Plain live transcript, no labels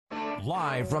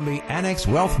Live from the Annex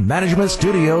Wealth Management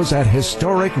Studios at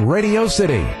historic Radio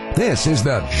City, this is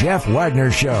the Jeff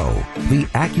Wagner Show. The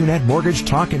AccuNet Mortgage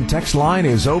Talk and Text line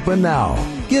is open now.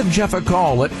 Give Jeff a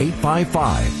call at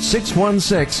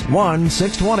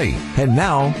 855-616-1620. And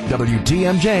now,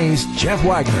 WTMJ's Jeff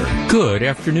Wagner. Good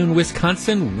afternoon,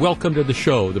 Wisconsin. Welcome to the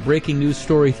show. The breaking news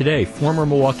story today, former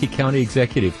Milwaukee County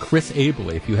Executive Chris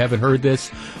Abele, if you haven't heard this,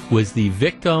 was the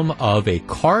victim of a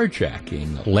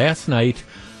carjacking last night.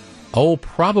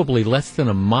 Probably less than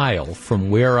a mile from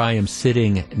where I am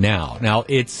sitting now. Now,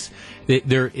 there's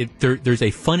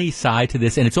a funny side to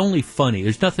this, and it's only funny.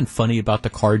 There's nothing funny about the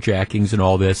carjackings and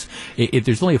all this.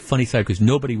 There's only a funny side because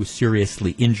nobody was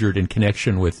seriously injured in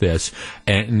connection with this,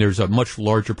 and there's a much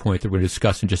larger point that we're going to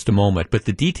discuss in just a moment. But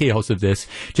the details of this,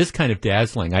 just kind of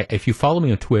dazzling. If you follow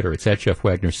me on Twitter, it's at Jeff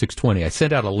Wagner 620. I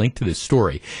sent out a link to this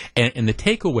story, and the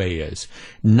takeaway is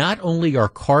not only are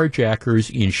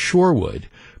carjackers in Shorewood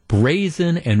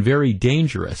brazen and very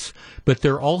dangerous, but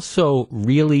they're also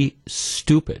really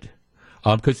stupid.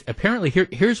 Because apparently,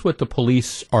 here's what the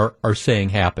police are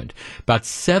saying happened. About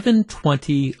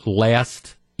 7:20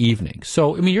 last evening.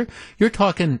 So, I mean, you're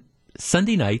talking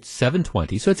Sunday night,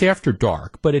 7:20, so it's after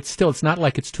dark, but it's not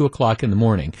like it's 2 o'clock in the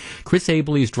morning. Chris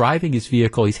Abele is driving his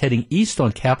vehicle. He's heading east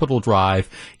on Capitol Drive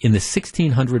in the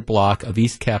 1600 block of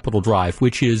East Capitol Drive,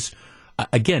 which is,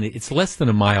 again, it's less than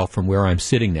a mile from where I'm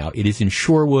sitting now. It is in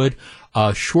Shorewood.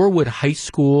 Shorewood High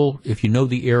School, if you know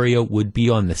the area, would be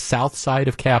on the south side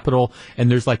of Capitol,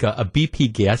 and there's like a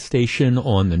BP gas station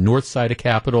on the north side of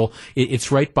Capitol.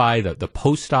 It's right by the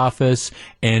post office,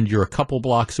 and you're a couple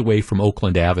blocks away from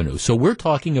Oakland Avenue. So we're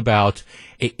talking about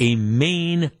a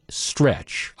main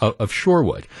stretch of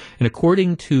Shorewood. And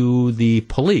according to the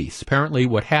police, apparently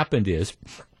what happened is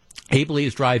Abele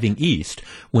is driving east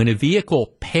when a vehicle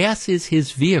passes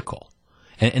his vehicle.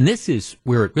 And this is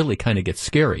where it really kind of gets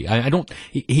scary.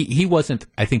 He wasn't,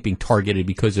 I think, being targeted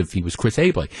because he was Chris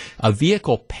Abele. A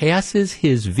vehicle passes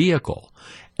his vehicle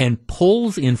and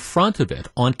pulls in front of it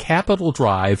on Capitol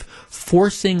Drive,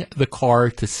 forcing the car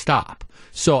to stop.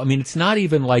 So, I mean, it's not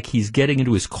even like he's getting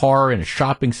into his car in a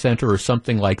shopping center or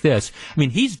something like this. I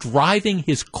mean, he's driving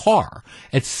his car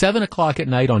at 7 o'clock at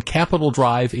night on Capitol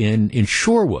Drive in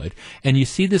Shorewood, and you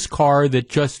see this car that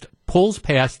just pulls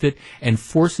past it and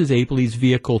forces Abele's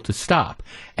vehicle to stop.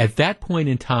 At that point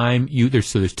in time,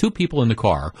 there's two people in the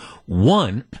car.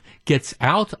 One gets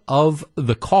out of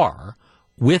the car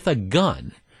with a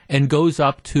gun and goes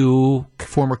up to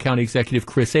former county executive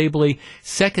Chris Abele.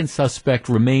 Second suspect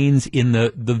remains in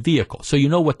the vehicle. So you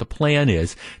know what the plan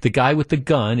is. The guy with the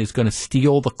gun is going to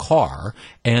steal the car,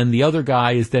 and the other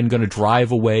guy is then going to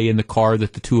drive away in the car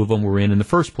that the two of them were in the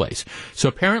first place. So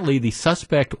apparently the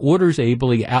suspect orders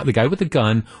Abele out, the guy with the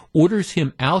gun orders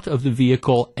him out of the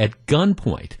vehicle at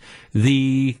gunpoint.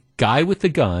 The guy with the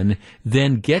gun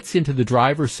then gets into the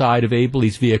driver's side of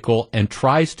Abele's vehicle and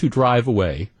tries to drive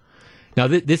away. Now,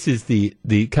 this is the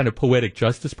kind of poetic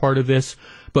justice part of this,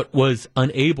 but was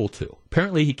unable to.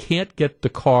 Apparently, he can't get the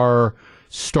car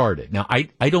started. Now,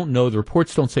 I don't know. The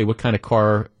reports don't say what kind of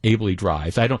car Abele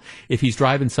drives. If he's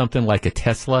driving something like a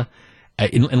Tesla,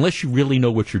 unless you really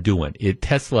know what you're doing,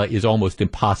 Tesla is almost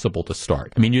impossible to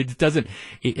start. I mean,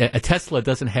 a Tesla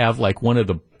doesn't have like one of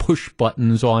the push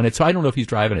buttons on it. So I don't know if he's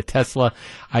driving a Tesla.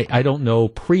 I don't know.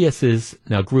 Priuses,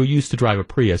 now Gru used to drive a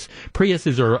Prius.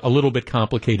 Priuses are a little bit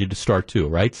complicated to start too,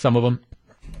 right? Some of them.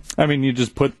 I mean, you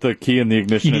just put the key in the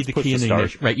ignition. You need the key in the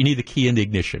ignition, right? You need the key in the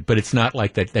ignition, but it's not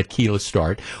like that keyless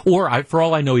start. Or for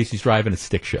all I know, he's driving a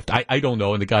stick shift. I don't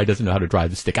know, and the guy doesn't know how to drive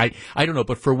the stick. I don't know,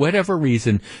 but for whatever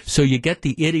reason, so you get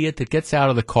the idiot that gets out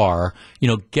of the car,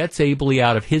 gets Abele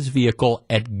out of his vehicle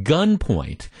at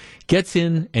gunpoint, gets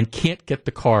in and can't get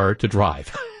the car to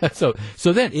drive. So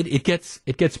then it gets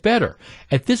better.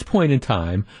 At this point in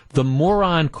time, the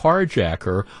moron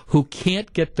carjacker who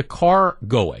can't get the car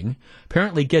going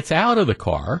apparently gets out of the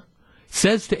car,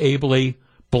 says to Abele,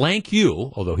 blank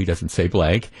you, although he doesn't say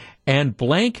blank, and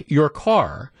blank your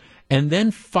car, and then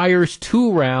fires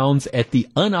 2 rounds at the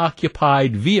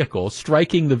unoccupied vehicle,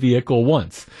 striking the vehicle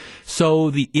once. So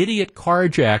the idiot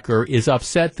carjacker is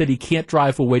upset that he can't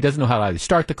drive away, doesn't know how to either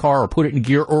start the car or put it in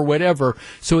gear or whatever,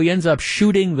 so he ends up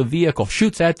shoots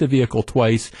at the vehicle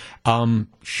twice,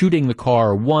 shooting the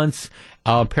car once,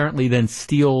 apparently then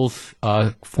steals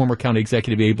former county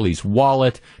executive Abele's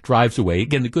wallet, drives away.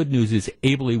 Again, the good news is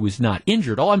Abele was not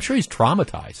injured. I'm sure he's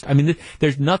traumatized. I mean,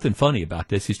 there's nothing funny about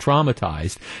this. He's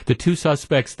traumatized. The two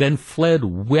suspects then fled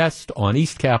west on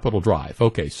East Capitol Drive.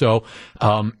 Okay, so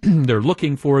they're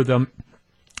looking for them.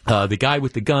 The guy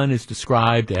with the gun is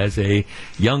described as a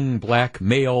young black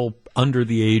male, under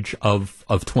the age of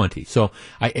 20. So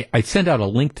I sent out a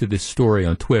link to this story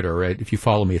on Twitter. If you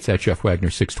follow me, it's at Jeff Wagner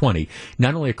 620.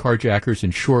 Not only are carjackers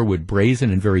in Shorewood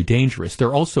brazen and very dangerous,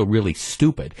 they're also really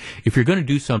stupid. If you're going to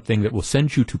do something that will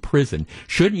send you to prison,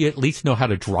 shouldn't you at least know how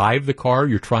to drive the car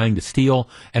you're trying to steal?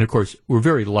 And of course, we're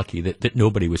very lucky that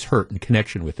nobody was hurt in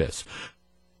connection with this.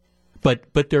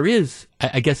 But there is,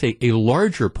 I guess, a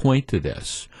larger point to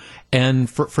this. And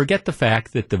forget the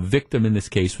fact that the victim in this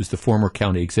case was the former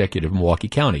county executive of Milwaukee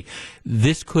County.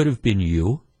 This could have been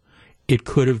you. It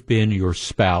could have been your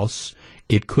spouse.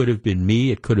 It could have been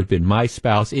me. It could have been my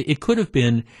spouse. It could have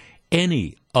been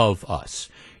any of us.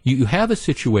 You have a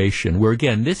situation where,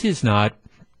 again, this is not,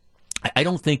 I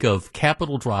don't think of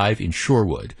Capitol Drive in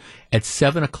Shorewood at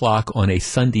 7 o'clock on a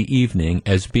Sunday evening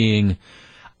as being,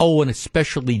 an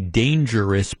especially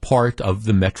dangerous part of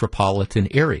the metropolitan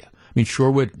area. I mean,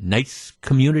 Shorewood, nice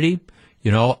community.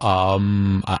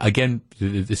 Again,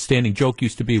 the standing joke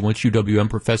used to be once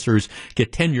UWM professors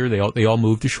get tenure, they all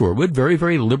move to Shorewood. Very,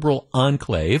 very liberal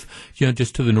enclave,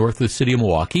 just to the north of the city of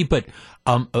Milwaukee, but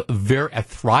a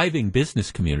thriving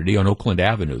business community on Oakland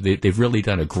Avenue. They've really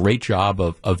done a great job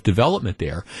of development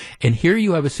there. And here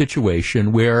you have a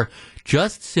situation where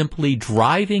just simply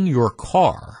driving your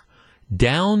car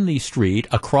down the street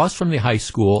across from the high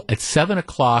school at 7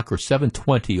 o'clock or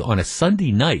 7:20 on a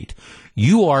Sunday night,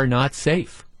 you are not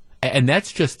safe. And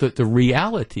that's just the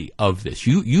reality of this.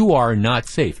 You are not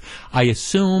safe. I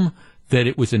assume that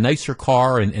it was a nicer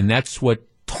car and that's what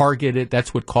targeted,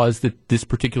 that's what caused this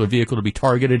particular vehicle to be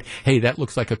targeted. Hey, that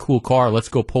looks like a cool car. Let's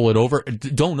go pull it over.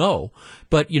 Don't know.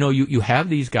 But, you have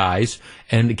these guys,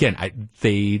 and again,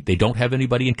 they don't have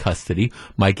anybody in custody.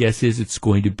 My guess is it's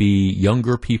going to be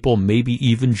younger people, maybe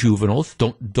even juveniles.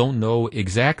 Don't know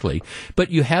exactly.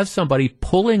 But you have somebody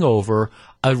pulling over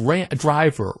a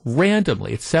driver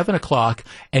randomly at 7 o'clock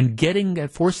and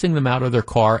forcing them out of their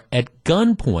car at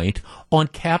gunpoint on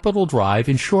Capitol Drive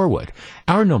in Shorewood.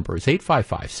 Our number is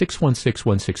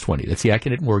 855-616-1620. That's the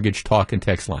Accunet Mortgage talk and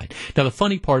text line. Now, the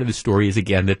funny part of the story is,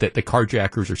 again, that the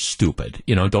carjackers are stupid,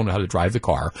 don't know how to drive the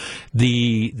car.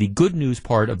 The good news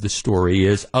part of the story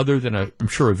is, other than I'm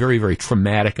sure a very, very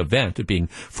traumatic event of being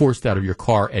forced out of your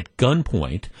car at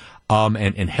gunpoint,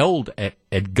 and held at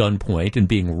gunpoint and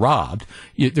being robbed,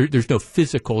 there's no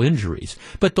physical injuries.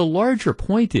 But the larger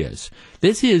point is,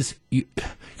 this is,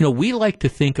 we like to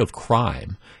think of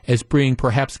crime as being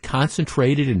perhaps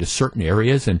concentrated into certain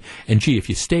areas. And gee, if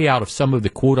you stay out of some of the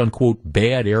quote-unquote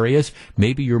bad areas,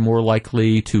 maybe you're more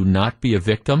likely to not be a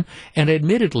victim. And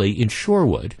admittedly, in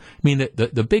Shorewood,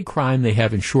 the big crime they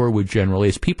have in Shorewood generally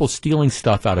is people stealing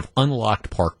stuff out of unlocked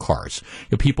parked cars.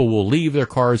 People will leave their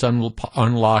cars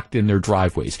unlocked in their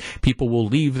driveways. People will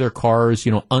leave their cars,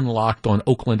 unlocked on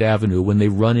Oakland Avenue when they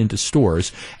run into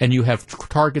stores, and you have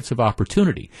targets of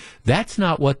opportunity. That's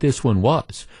not what this one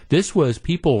was. This was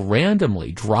people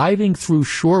randomly driving through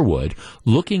Shorewood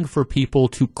looking for people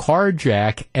to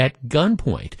carjack at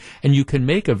gunpoint. And you can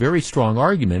make a very strong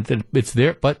argument that it's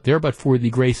but for the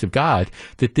grace of God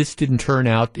that this didn't turn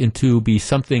out into be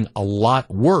something a lot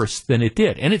worse than it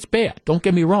did. And it's bad. Don't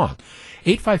get me wrong.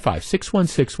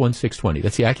 855-616-1620.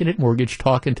 That's the Accunet Mortgage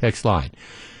talk and text line.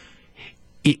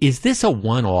 Is this a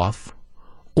one-off?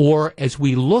 Or as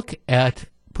we look at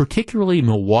particularly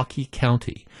Milwaukee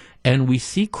County, and we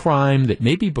see crime that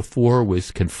maybe before was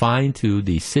confined to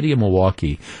the city of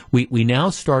Milwaukee, we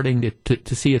now starting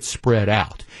to see it spread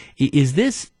out. Is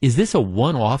this a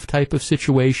one-off type of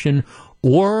situation,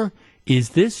 or is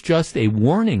this just a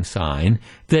warning sign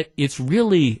that it's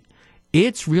really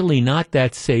not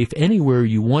that safe anywhere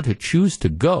you want to choose to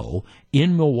go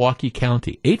in Milwaukee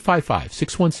County?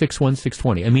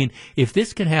 855-616-1620. If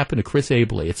this can happen to Chris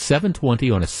Abley at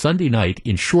 7:20 on a Sunday night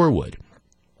in Shorewood,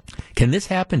 can this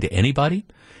happen to anybody?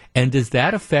 And does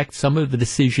that affect some of the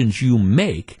decisions you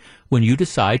make when you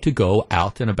decide to go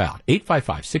out and about?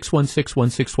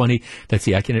 855-616-1620. That's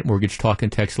the Accunet Mortgage talk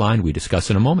and text line. We discuss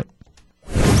in a moment.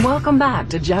 Welcome back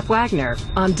to Jeff Wagner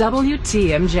on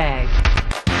WTMJ.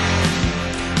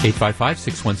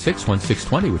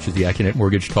 855-616-1620, which is the Accunet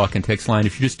Mortgage talk and text line.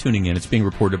 If you're just tuning in, it's being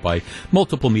reported by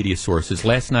multiple media sources.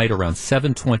 Last night, around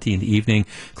 7:20 in the evening,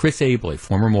 Chris Abley,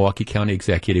 former Milwaukee County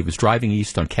executive, was driving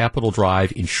east on Capitol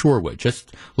Drive in Shorewood,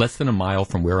 just less than a mile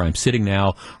from where I'm sitting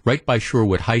now, right by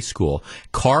Shorewood High School.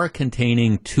 Car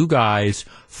containing two guys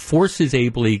forces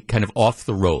Abley kind of off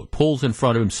the road, pulls in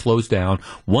front of him, slows down.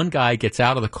 One guy gets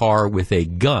out of the car with a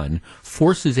gun,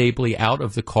 forces Abley out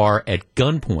of the car at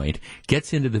gunpoint,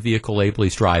 gets into the vehicle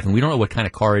Abley's driving. We don't know what kind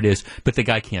of car it is, but the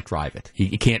guy can't drive it.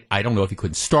 He can't. I don't know if he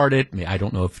couldn't start it. I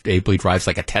don't know if Abley drives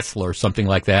like a Tesla or something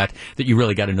like that you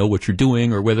really got to know what you're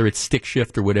doing, or whether it's stick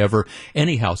shift or whatever.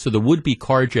 Anyhow, so the would-be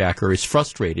carjacker is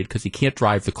frustrated because he can't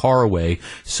drive the car away,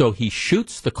 so he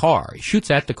shoots the car. He shoots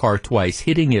at the car twice,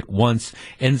 hitting it once,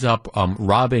 ends up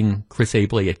robbing Chris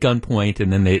Abley at gunpoint,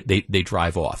 and then they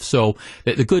drive off. So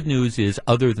the good news is,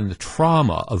 other than the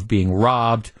trauma of being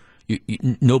robbed,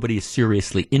 nobody is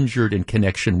seriously injured in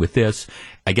connection with this.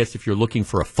 I guess if you're looking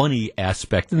for a funny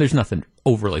aspect, and there's nothing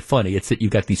overly funny, it's that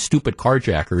you've got these stupid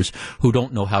carjackers who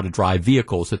don't know how to drive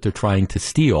vehicles that they're trying to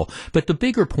steal. But the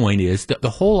bigger point is that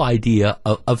the whole idea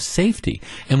of safety.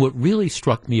 And what really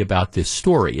struck me about this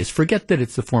story is, forget that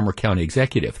it's the former county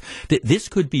executive, that this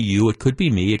could be you, it could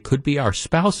be me, it could be our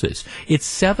spouses. It's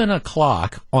 7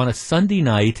 o'clock on a Sunday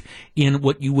night in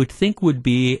what you would think would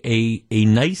be a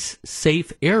nice,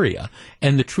 safe area.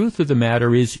 And the truth of the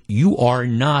matter is, you are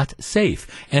not safe.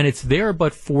 And it's there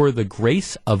but for the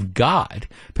grace of God,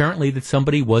 apparently, that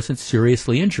somebody wasn't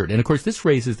seriously injured. And of course, this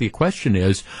raises the question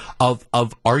is of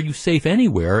are you safe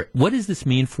anywhere? What does this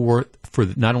mean for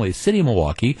not only the city of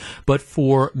Milwaukee, but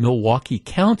for Milwaukee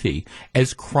County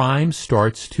as crime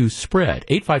starts to spread?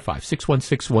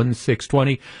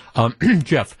 855-616-1620.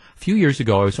 Jeff, a few years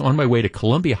ago, I was on my way to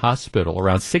Columbia Hospital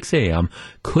around 6 a.m.,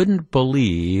 couldn't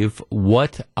believe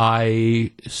what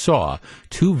I saw.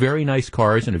 2 very nice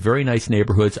cars in a very nice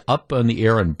neighborhoods up on the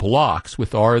air in blocks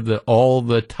with all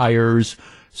the tires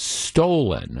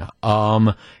stolen.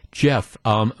 Jeff,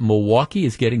 Milwaukee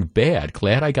is getting bad.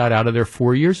 Glad I got out of there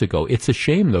 4 years ago. It's a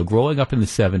shame, though. Growing up in the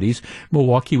 70s,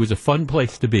 Milwaukee was a fun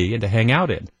place to be and to hang out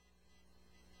in.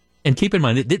 And keep in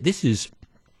mind that this is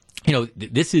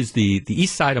the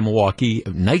east side of Milwaukee,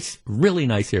 nice, really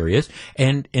nice areas,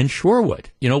 and Shorewood,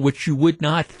 which you would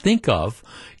not think of.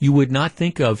 You would not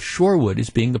think of Shorewood as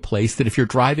being the place that if you're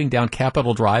driving down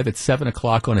Capitol Drive at 7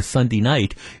 o'clock on a Sunday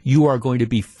night, you are going to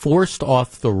be forced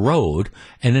off the road,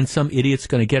 and then some idiot's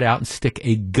going to get out and stick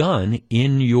a gun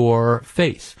in your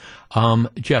face.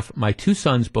 Jeff, my 2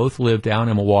 sons both live down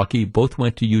in Milwaukee, both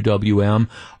went to UWM.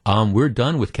 We're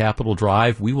done with Capitol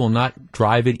Drive. We will not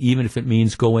drive it, even if it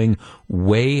means going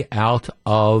way out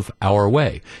of our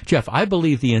way. Jeff, I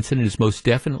believe the incident is most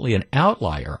definitely an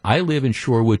outlier. I live in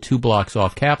Shorewood, 2 blocks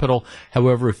off Capitol.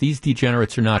 However, if these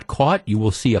degenerates are not caught, you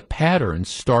will see a pattern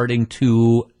starting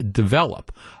to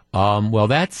develop. Well,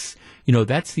 that's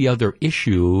the other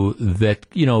issue that,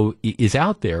 is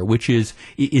out there, which is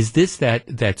this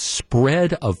that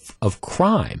spread of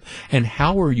crime, and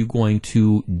how are you going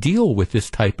to deal with this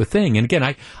type of thing? And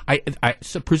again,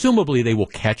 so presumably they will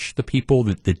catch the people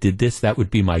that did this. That would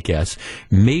be my guess.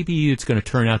 Maybe it's going to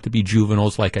turn out to be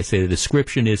juveniles. Like I say, the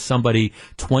description is somebody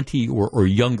 20 or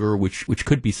younger, which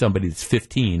could be somebody that's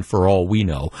 15 for all we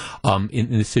know, in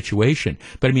this situation.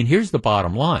 But I mean, here's the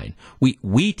bottom line.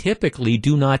 We typically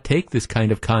do not take this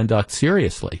kind of conduct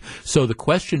seriously. So the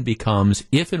question becomes,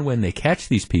 if and when they catch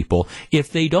these people,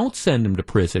 if they don't send them to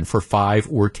prison for 5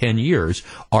 or 10 years,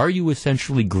 are you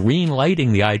essentially green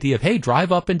lighting the idea of, hey,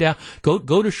 drive up and down, go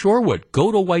to Shorewood,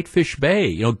 go to Whitefish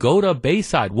Bay, go to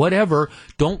Bayside, whatever.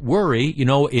 Don't worry,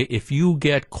 if you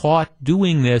get caught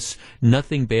doing this,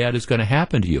 nothing bad is going to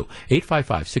happen to you.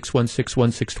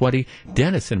 855-616-1620.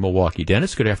 Dennis in Milwaukee.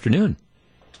 Dennis, good afternoon.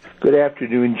 Good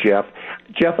afternoon, Jeff.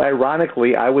 Jeff,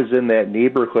 ironically, I was in that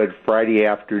neighborhood Friday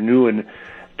afternoon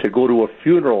to go to a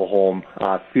funeral home,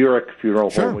 Furyk Funeral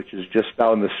Home, which is just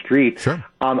down the street. Sure.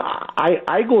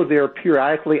 I go there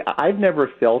periodically. I've never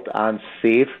felt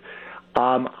unsafe.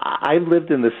 I lived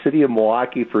in the city of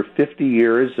Milwaukee for 50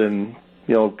 years, and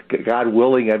God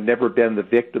willing, I've never been the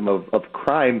victim of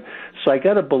crime. So I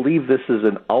got to believe this is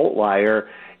an outlier.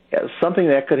 Something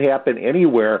that could happen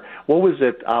anywhere. What was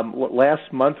it?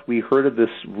 Last month we heard of this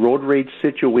road rage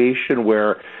situation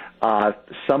where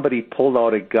somebody pulled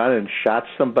out a gun and shot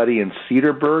somebody in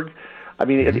Cedarburg. I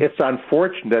mean, it's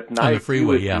unfortunate. And on the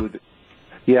freeway, yeah.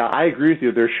 Yeah, I agree with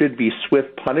you. There should be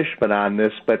swift punishment on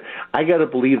this, but I got to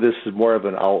believe this is more of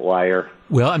an outlier.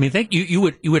 Well, I mean, you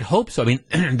would hope so. I mean,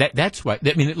 that's why.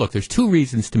 I mean, look, there's 2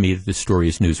 reasons to me that this story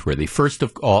is newsworthy. First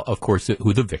of all, of course,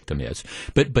 who the victim is,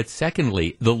 but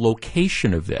secondly, the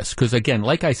location of this. Because again,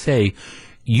 like I say,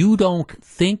 you don't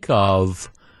think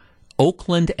of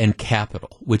Oakland and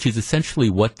Capitol, which is essentially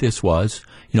what this was.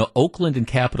 Oakland and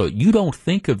Capitol, you don't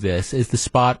think of this as the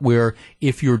spot where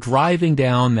if you're driving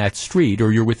down that street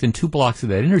or you're within 2 blocks of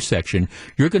that intersection,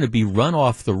 you're going to be run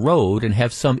off the road and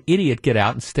have some idiot get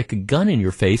out and stick a gun in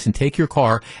your face and take your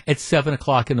car at 7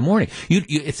 o'clock in the morning.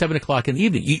 At 7 o'clock in the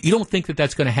evening. You don't think that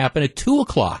that's going to happen at 2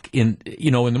 o'clock in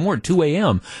the morning, 2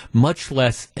 a.m., much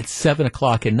less at 7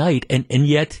 o'clock at night. And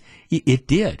yet it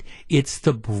did. It's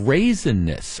the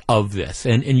brazenness of this.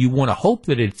 And you want to hope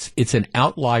that it's an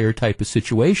outlier type of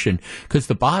situation, because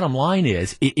the bottom line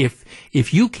is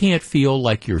if you can't feel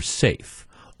like you're safe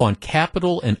on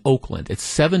Capitol and Oakland at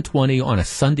 7:20 on a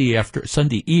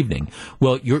Sunday evening,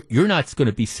 well, you're not going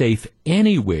to be safe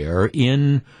anywhere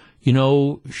in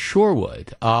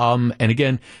Shorewood. And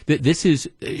again,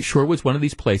 Shorewood's one of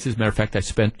these places. Matter of fact, I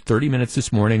spent 30 minutes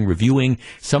this morning reviewing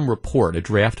some report, a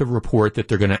draft of a report that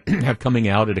they're going to have coming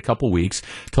out in a couple weeks,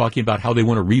 talking about how they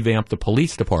want to revamp the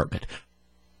police department.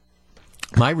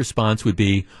 My response would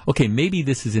be, okay, maybe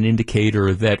this is an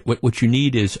indicator that what you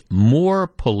need is more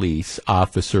police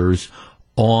officers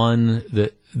on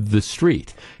the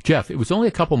street. Jeff, it was only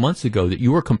a couple months ago that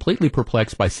you were completely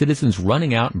perplexed by citizens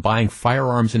running out and buying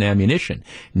firearms and ammunition.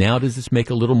 Now, does this make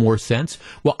a little more sense?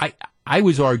 Well, I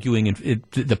was arguing in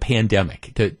the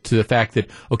pandemic to the fact that,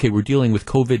 okay, we're dealing with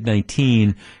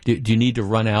COVID-19. Do you need to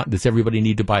run out? Does everybody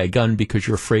need to buy a gun because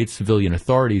you're afraid civilian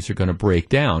authorities are going to break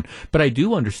down? But I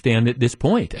do understand at this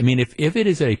point. I mean, if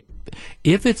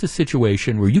it's a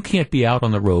situation where you can't be out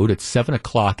on the road at 7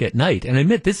 o'clock at night, and I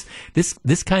admit this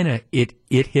kind of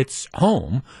it hits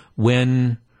home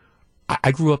when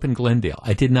I grew up in Glendale.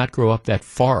 I did not grow up that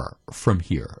far from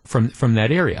here, from that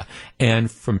area.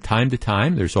 And from time to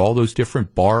time, there's all those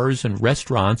different bars and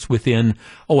restaurants within,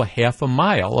 a half a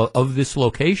mile of this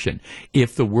location.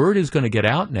 If the word is going to get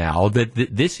out now that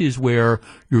this is where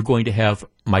you're going to have,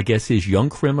 my guess is, young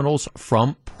criminals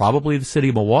from probably the city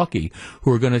of Milwaukee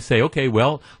who are going to say, okay,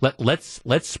 well, let's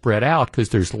spread out because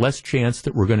there's less chance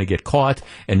that we're going to get caught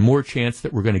and more chance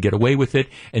that we're going to get away with it,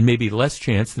 and maybe less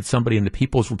chance that somebody in the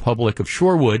People's Republic of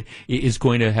Shorewood is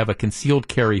going to have a concealed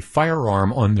carry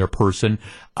firearm on their person,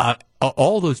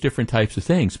 all those different types of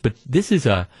things. But this is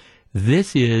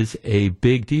a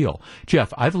big deal.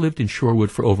 Jeff, I've lived in Shorewood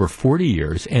for over 40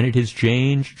 years, and it has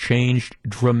changed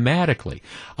dramatically.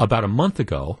 About a month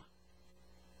ago,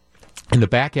 in the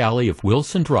back alley of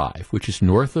Wilson Drive, which is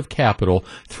north of Capitol,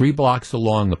 3 blocks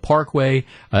along the Parkway,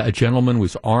 a gentleman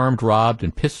was armed, robbed,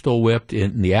 and pistol whipped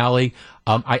in the alley.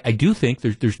 I do think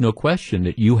there's no question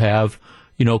that you have,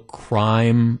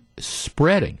 crime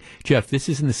spreading. Jeff, this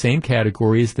is in the same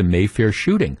category as the Mayfair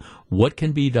shooting. What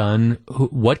can be done?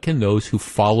 What can those who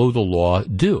follow the law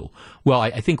do? Well,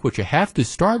 I think what you have to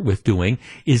start with doing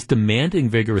is demanding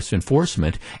vigorous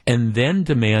enforcement, and then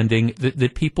demanding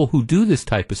that people who do this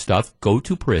type of stuff go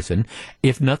to prison,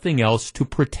 if nothing else, to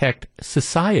protect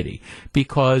society.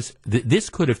 Because this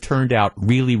could have turned out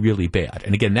really, really bad.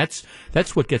 And again, that's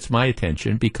what gets my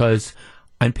attention, because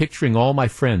I'm picturing all my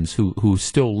friends who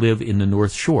still live in the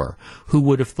North Shore, who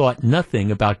would have thought nothing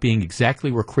about being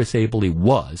exactly where Chris Abele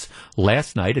was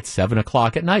last night at 7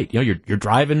 o'clock at night. You're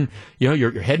driving,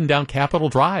 you're heading down Capitol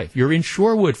Drive. You're in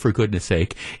Shorewood, for goodness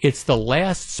sake. It's the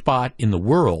last spot in the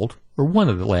world, or one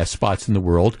of the last spots in the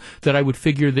world, that I would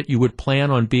figure that you would plan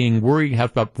on being worried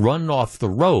about running off the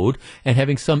road and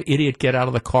having some idiot get out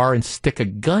of the car and stick a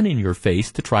gun in your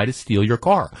face to try to steal your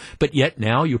car. But yet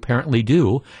now you apparently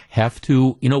do have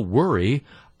to, worry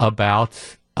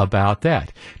about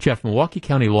that. Jeff, Milwaukee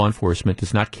County law enforcement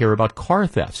does not care about car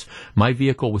thefts. My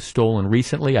vehicle was stolen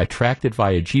recently. I tracked it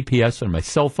via GPS on my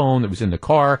cell phone that was in the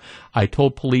car. I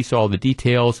told police all the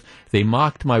details. They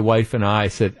mocked my wife and I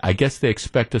said, I guess they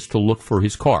expect us to look for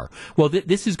his car. Well,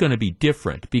 this is going to be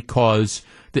different, because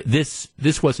this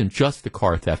wasn't just the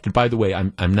car theft. And by the way,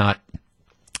 I'm not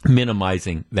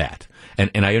minimizing that.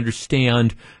 And I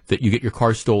understand that you get your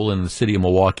car stolen in the city of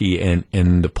Milwaukee,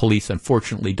 and the police,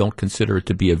 unfortunately, don't consider it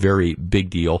to be a very big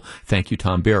deal. Thank you,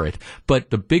 Tom Barrett. But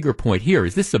the bigger point here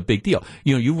is this is a big deal.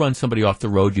 You run somebody off the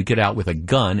road, you get out with a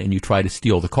gun, and you try to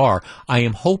steal the car. I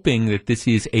am hoping that this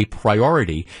is a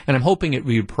priority, and I'm hoping it will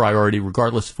be a priority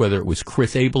regardless of whether it was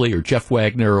Chris Abele or Jeff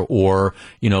Wagner or,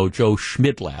 Joe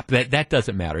Schmidlap. That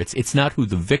doesn't matter. It's not who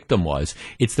the victim was.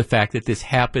 It's the fact that this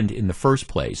happened in the first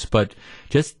place. But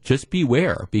just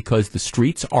beware, because the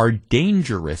streets are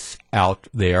dangerous out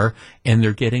there, and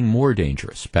they're getting more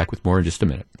dangerous. Back with more in just a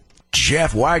minute.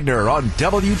 Jeff Wagner on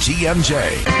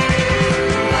WTMJ.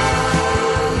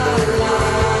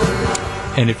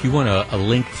 And if you want a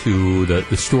link to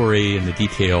the story and the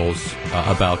details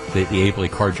about the Abley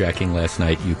carjacking last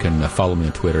night, you can follow me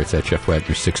on Twitter. It's at Jeff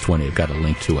Wagner 620. I've got a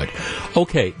link to it.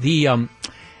 Okay,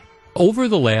 over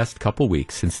the last couple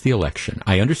weeks since the election,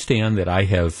 I understand that I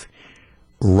have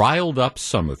riled up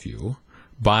some of you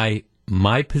by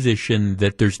my position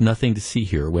that there's nothing to see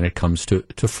here when it comes to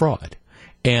fraud.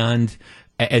 And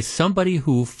as somebody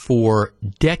who for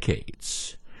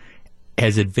decades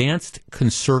has advanced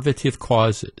conservative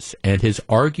causes and has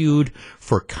argued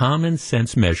for common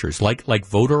sense measures like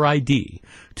voter ID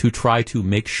to try to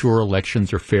make sure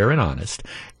elections are fair and honest,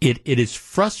 it has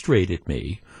frustrated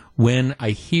me when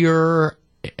I hear,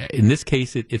 in this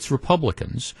case, it's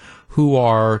Republicans who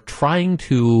are trying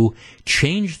to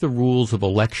change the rules of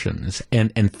elections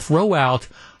and throw out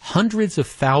hundreds of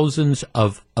thousands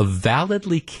of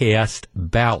validly cast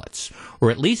ballots,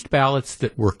 or at least ballots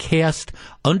that were cast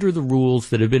under the rules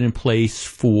that have been in place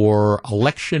for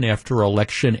election after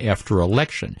election after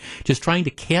election, just trying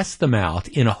to cast them out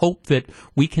in a hope that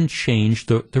we can change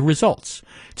the results.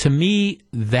 To me,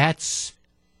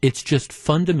 it's just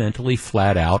fundamentally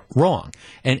flat out wrong.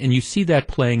 And you see that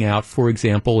playing out, for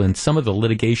example, in some of the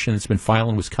litigation that's been filed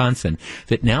in Wisconsin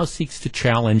that now seeks to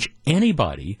challenge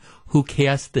anybody who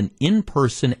cast an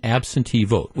in-person absentee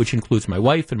vote, which includes my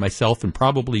wife and myself and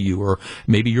probably you or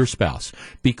maybe your spouse.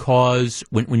 Because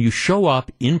when you show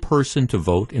up in person to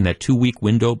vote in that 2-week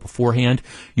window beforehand,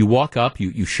 you walk up,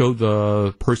 you show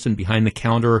the person behind the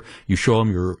counter, you show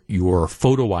them your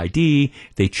photo ID,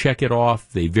 they check it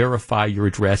off, they verify your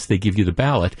address, they give you the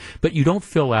ballot, but you don't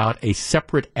fill out a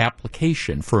separate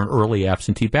application for an early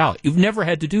absentee ballot. You've never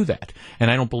had to do that,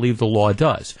 and I don't believe the law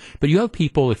does. But you have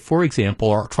people that, for example,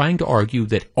 are trying to argue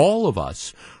that all of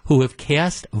us who have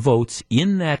cast votes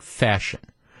in that fashion,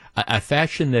 a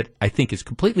fashion that I think is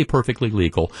completely perfectly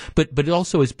legal, but it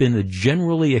also has been a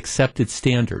generally accepted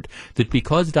standard that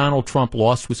because Donald Trump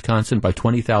lost Wisconsin by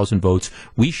 20,000 votes,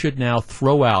 we should now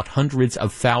throw out hundreds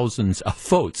of thousands of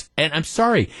votes. And I'm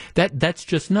sorry, that's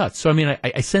just nuts. So I mean,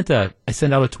 I sent out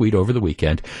a tweet over the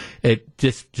weekend.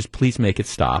 Just please make it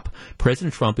stop.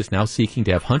 President Trump is now seeking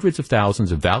to have hundreds of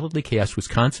thousands of validly cast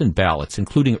Wisconsin ballots,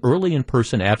 including early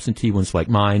in-person absentee ones like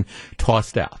mine,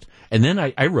 tossed out. And then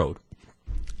I wrote,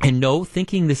 and no,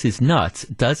 thinking this is nuts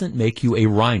doesn't make you a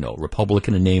rhino,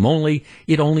 Republican in name only.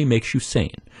 It only makes you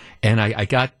sane. And I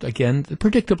got, again,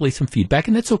 predictably some feedback,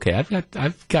 and that's okay.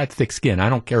 I've got thick skin. I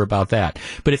don't care about that.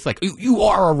 But it's like, you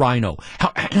are a rhino.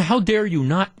 How dare you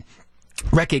not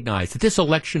recognize that this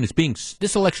election is being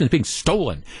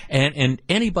stolen, and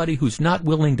anybody who's not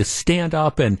willing to stand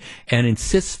up and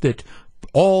insist that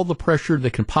all the pressure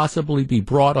that can possibly be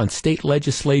brought on state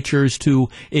legislatures to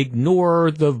ignore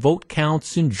the vote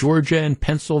counts in Georgia and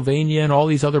Pennsylvania and all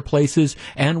these other places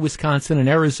and Wisconsin and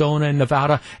Arizona and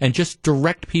Nevada and just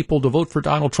direct people to vote for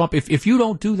Donald Trump. If you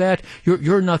don't do that,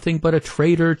 you're nothing but a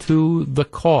traitor to the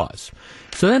cause.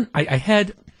 So then I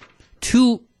had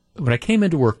when I came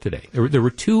into work today, there were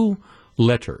 2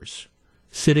 letters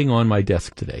sitting on my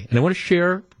desk today. And I want to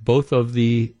share both of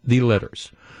the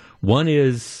letters. One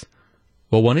is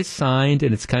signed,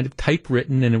 and it's kind of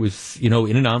typewritten, and it was, in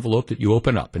an envelope that you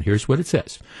open up. And here's what it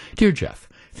says. Dear Jeff,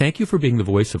 thank you for being the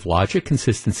voice of logic,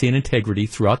 consistency, and integrity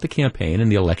throughout the campaign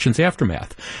and the election's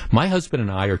aftermath. My husband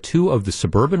and I are 2 of the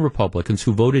suburban Republicans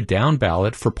who voted down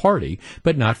ballot for party,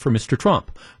 but not for Mr.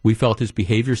 Trump. We felt his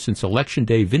behavior since Election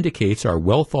Day vindicates our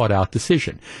well-thought-out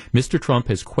decision. Mr. Trump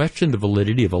has questioned the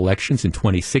validity of elections in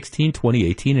 2016,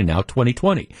 2018, and now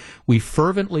 2020. We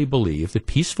fervently believe that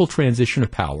peaceful transition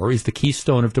of power is the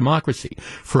keystone of democracy.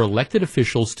 For elected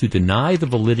officials to deny the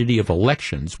validity of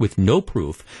elections with no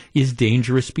proof is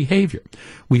dangerous behavior.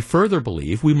 We further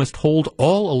believe we must hold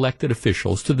all elected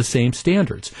officials to the same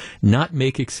standards, not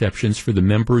make exceptions for the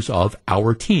members of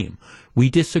our team. We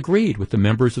disagreed with the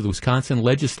members of the Wisconsin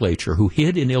legislature who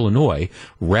hid in Illinois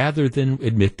rather than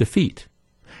admit defeat.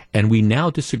 And we now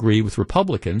disagree with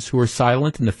Republicans who are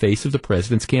silent in the face of the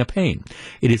president's campaign.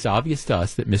 It is obvious to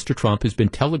us that Mr. Trump has been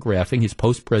telegraphing his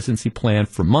post-presidency plan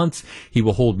for months. He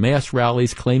will hold mass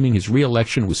rallies claiming his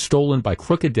reelection was stolen by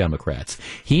crooked Democrats.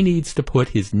 He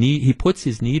puts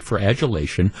his need for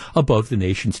adulation above the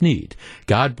nation's need.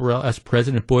 God bless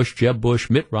President Bush, Jeb Bush,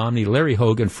 Mitt Romney, Larry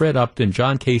Hogan, Fred Upton,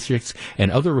 John Kasich,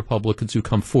 and other Republicans who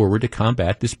come forward to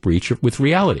combat this breach with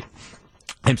reality.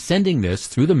 I'm sending this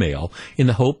through the mail in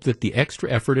the hope that the extra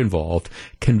effort involved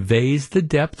conveys the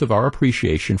depth of our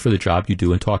appreciation for the job you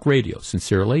do in talk radio.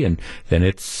 Sincerely, and then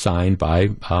it's signed by,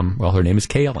 her name is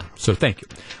Kay Ellen. So thank you.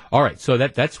 All right, so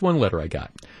that's one letter I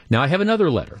got. Now, I have another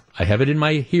letter. I have it in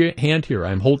my hand here.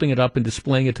 I'm holding it up and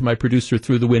displaying it to my producer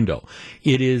through the window.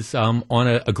 It is on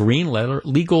a green letter,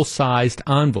 legal-sized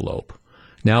envelope.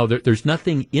 Now, there's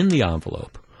nothing in the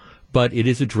envelope, but it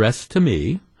is addressed to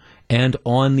me. And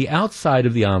on the outside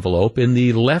of the envelope, in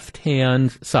the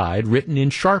left-hand side, written in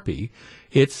Sharpie,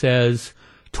 it says,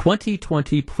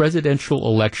 2020 presidential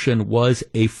election was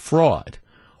a fraud.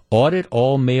 Audit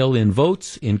all mail-in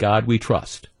votes. In God we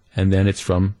trust. And then it's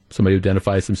from somebody who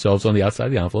identifies themselves on the outside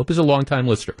of the envelope as a longtime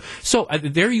listener. So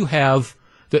there you have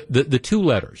the two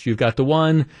letters. You've got the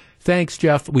one, thanks,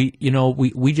 Jeff. We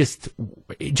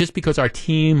just because our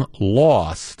team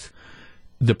lost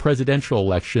the presidential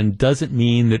election doesn't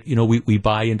mean that, we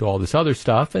buy into all this other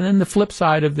stuff. And then the flip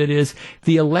side of it is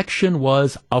the election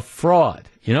was a fraud.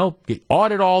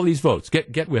 Audit all these votes.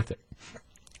 Get with it.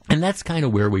 And that's kind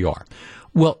of where we are.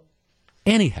 Well,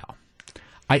 anyhow,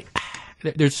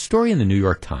 there's a story in the New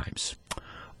York Times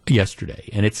yesterday,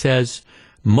 and it says,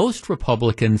 most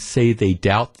Republicans say they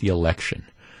doubt the election,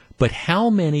 but how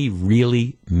many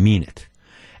really mean it?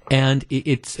 And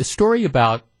it's a story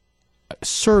about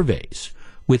surveys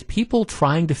with people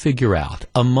trying to figure out,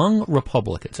 among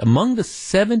Republicans, among the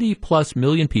 70-plus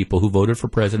million people who voted for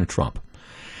President Trump,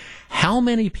 how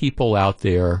many people out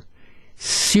there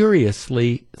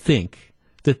seriously think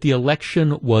that the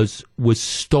election was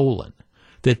stolen?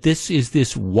 That this is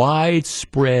this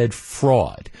widespread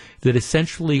fraud, that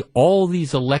essentially all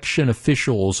these election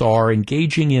officials are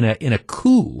engaging in a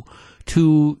coup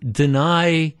to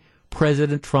deny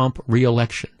President Trump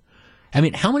re-election. I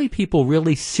mean, how many people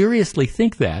really seriously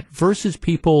think that versus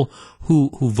people who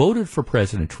voted for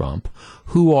President Trump,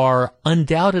 who are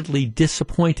undoubtedly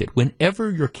disappointed?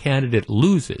 Whenever your candidate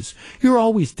loses, you're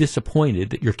always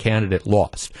disappointed that your candidate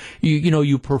lost.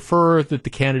 You prefer that the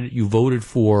candidate you voted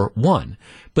for won.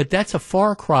 But that's a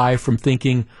far cry from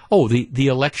thinking, the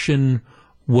election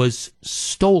was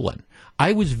stolen.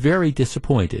 I was very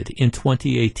disappointed in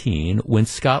 2018 when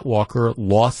Scott Walker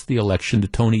lost the election to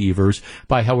Tony Evers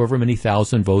by however many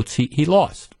thousand votes he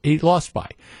lost. He lost by.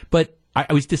 But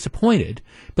I was disappointed.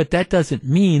 But that doesn't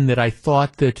mean that I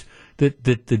thought that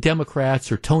the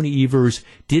Democrats or Tony Evers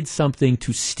did something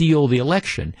to steal the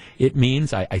election. It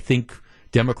means I think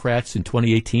Democrats in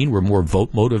 2018 were more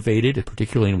vote motivated,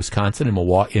 particularly in Wisconsin and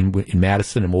Milwaukee, in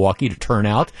Madison and Milwaukee, to turn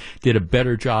out, did a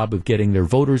better job of getting their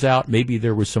voters out. Maybe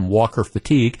there was some Walker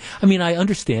fatigue. I mean, I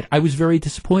understand. I was very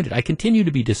disappointed. I continue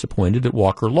to be disappointed that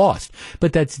Walker lost.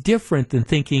 But that's different than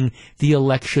thinking the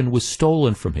election was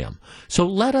stolen from him. So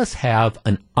let us have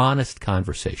an honest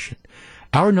conversation.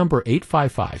 Our number,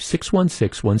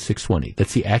 855-616-1620.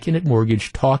 That's the Acunet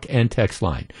Mortgage talk and text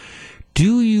line.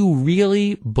 Do you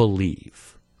really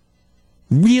believe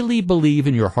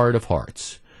in your heart of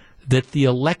hearts that the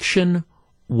election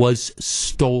was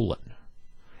stolen,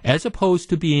 as opposed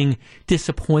to being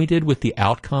disappointed with the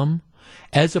outcome,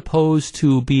 as opposed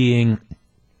to being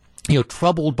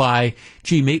troubled by,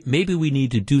 maybe we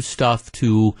need to do stuff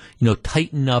to,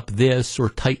 tighten up this or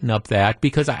tighten up that?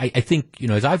 Because I think,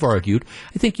 as I've argued,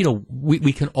 I think,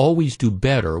 we can always do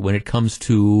better when it comes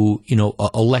to,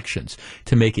 elections,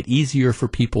 to make it easier for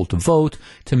people to vote,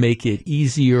 to make it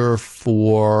easier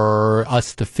for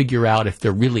us to figure out if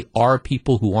there really are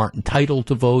people who aren't entitled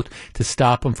to vote, to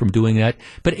stop them from doing that.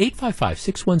 But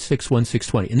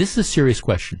 855-616-1620, and this is a serious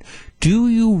question. Do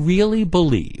you really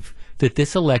believe that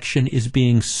this election is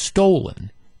being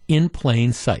stolen in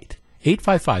plain sight?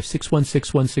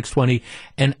 855-616-1620.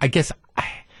 And I guess,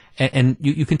 and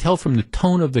you can tell from the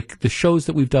tone of the shows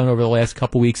that we've done over the last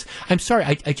couple of weeks, I'm sorry,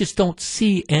 I just don't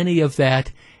see any of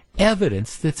that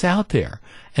evidence that's out there.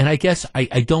 And I guess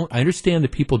I understand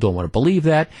that people don't want to believe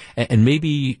that. And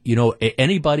maybe,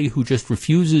 anybody who just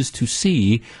refuses to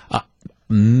see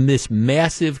this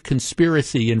massive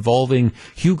conspiracy involving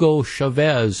Hugo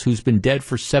Chavez, who's been dead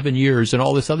for 7 years, and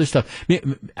all this other stuff.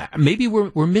 Maybe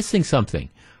we're missing something.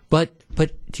 But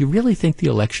do you really think the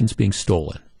election's being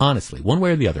stolen? Honestly, one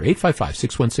way or the other.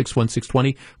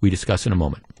 855-616-1620. We discuss in a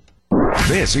moment.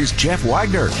 This is Jeff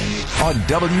Wagner on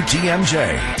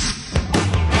WTMJ.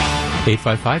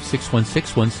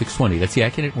 855-616-1620. That's the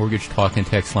Acunet Mortgage talk and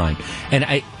text line. And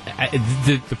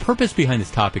the purpose behind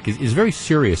this topic is a very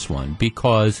serious one,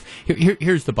 because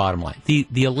here's the bottom line.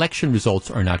 The election results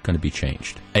are not going to be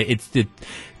changed.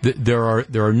 There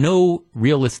are no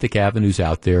realistic avenues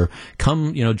out there.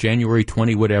 Come, January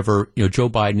 20, whatever, Joe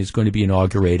Biden is going to be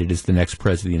inaugurated as the next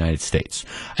president of the United States.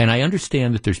 And I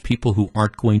understand that there's people who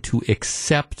aren't going to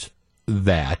accept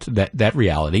that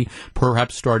reality,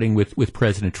 perhaps starting with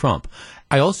President Trump.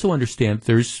 I also understand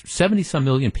there's 70-some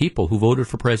million people who voted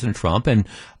for President Trump, and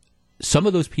some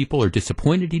of those people are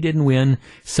disappointed he didn't win.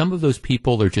 Some of those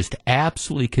people are just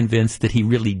absolutely convinced that he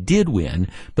really did win,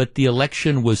 but the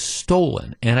election was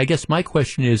stolen. And I guess my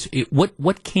question is,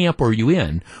 what camp are you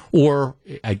in? Or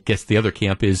I guess the other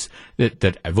camp is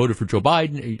that I voted for Joe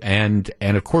Biden, and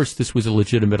of course this was a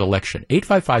legitimate election.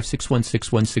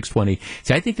 855-616-1620.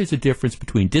 See, I think there's a difference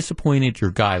between disappointed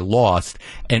your guy lost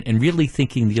and really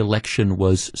thinking the election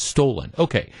was stolen.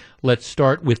 Okay, let's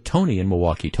start with Tony in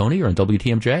Milwaukee. Tony, you're on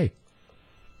WTMJ.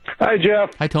 Hi,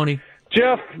 Jeff. Hi, Tony.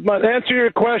 Jeff, my answer to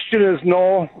your question is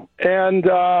no. And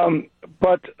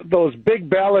but those big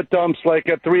ballot dumps, like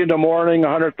at 3 a.m,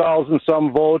 100,000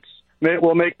 some votes,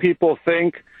 will make people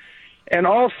think. And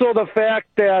also the fact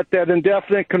that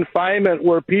indefinite confinement,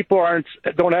 where people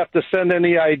don't have to send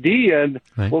any ID in,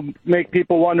 right, will make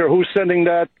people wonder who's sending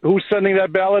that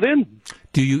ballot in.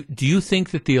 Do you think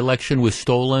that the election was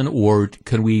stolen, or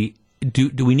can we?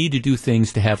 Do we need to do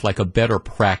things to have like a better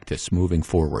practice moving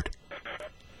forward?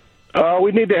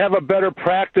 We need to have a better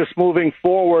practice moving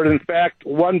forward. In fact,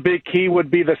 one big key would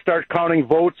be to start counting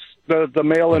votes, the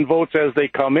mail-in votes as they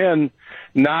come in,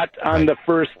 not on the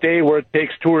first day where it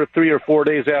takes 2 or 3 or 4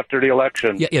 days after the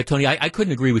election. Yeah, Tony, I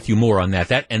couldn't agree with you more on that.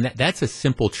 That's a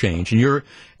simple change. And you're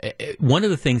one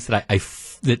of the things that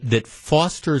that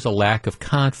fosters a lack of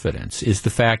confidence is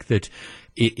the fact that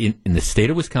in the state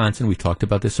of Wisconsin, we've talked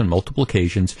about this on multiple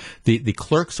occasions, the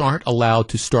clerks aren't allowed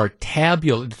to start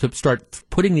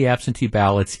putting the absentee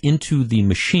ballots into the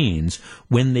machines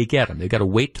when they get them. They've got to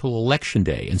wait till Election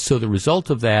Day. And so the result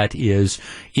of that is,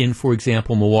 for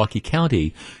example, Milwaukee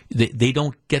County, they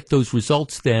don't get those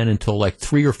results then until like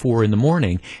 3 or 4 in the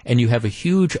morning, and you have a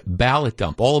huge ballot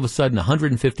dump. All of a sudden,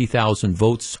 150,000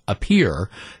 votes appear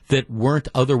that weren't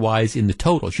otherwise in the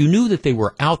totals. You knew that they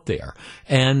were out there,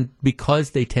 and because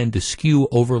they tend to skew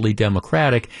overly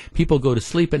Democratic, people go to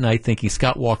sleep at night thinking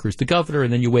Scott Walker's the governor,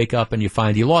 and then you wake up and you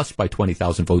find he lost by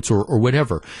 20,000 votes or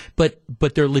whatever. But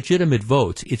they're legitimate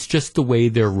votes. It's just the way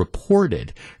they're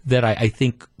reported that I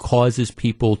think causes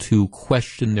people to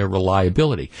question their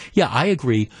reliability. Yeah, I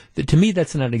agree. To me,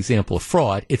 that's not an example of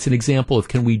fraud. It's an example of,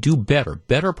 can we do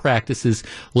better practices?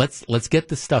 Let's get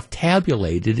the stuff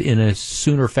tabulated in a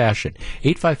sooner fashion.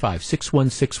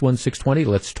 855-616-1620.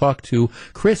 Let's talk to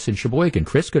Chris in Sheboygan.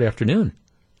 Chris, good afternoon.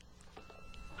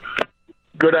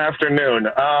 Good afternoon.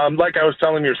 Like I was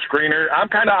telling your screener, I'm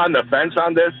kind of on the fence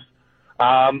on this.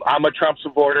 I'm a Trump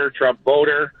supporter, Trump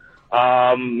voter.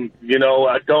 I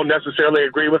don't necessarily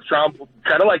agree with Trump,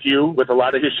 kind of like you, with a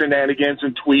lot of his shenanigans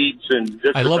and tweets. And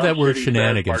just I love that word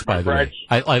shenanigans, by the way.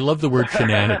 I love the word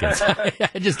shenanigans.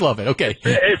 I just love it. Okay.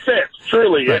 It fits.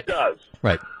 Truly, right. It does.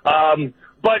 Right.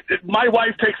 But my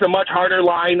wife takes a much harder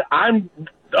line. I'm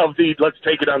of the let's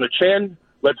take it on the chin.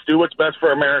 Let's do what's best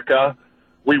for America.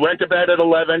 We went to bed at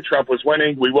 11. Trump was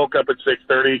winning. We woke up at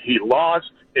 6:30. He lost.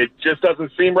 It just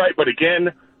doesn't seem right. But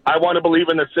again, I want to believe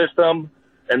in the system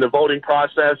and the voting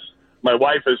process. My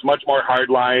wife is much more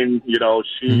hardline.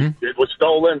 It was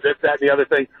stolen, this, that, and the other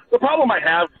thing. The problem I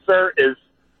have, sir, is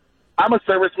I'm a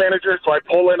service manager, so I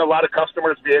pull in a lot of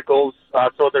customers' vehicles.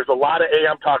 So there's a lot of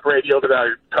AM talk radio that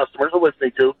our customers are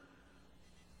listening to.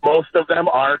 Most of them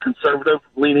are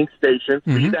conservative-leaning stations.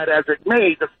 Be that as it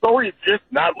may, the story's just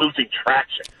not losing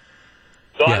traction.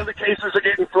 So a lot of the cases are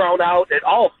getting thrown out. It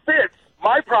all fits.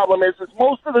 My problem is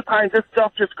most of the time this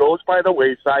stuff just goes by the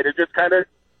wayside. It just kind of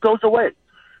goes away.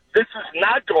 This is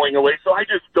not going away, so I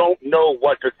just don't know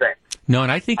what to think. No,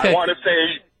 and I think I want to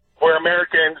say we're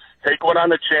Americans. Take one on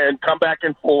the chin. Come back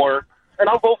in 4, and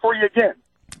I'll vote for you again.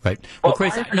 Right. Well,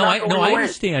 Chris, I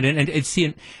understand,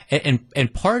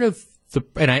 and part of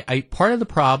part of the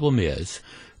problem is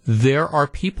there are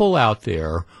people out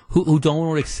there who don't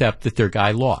want to accept that their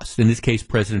guy lost. In this case,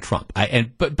 President Trump.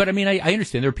 But I mean, I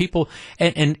understand there are people.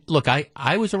 And look,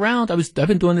 I was around. I've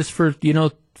been doing this for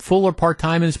full or part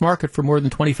time in this market for more than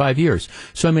 25 years.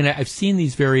 So I mean, I've seen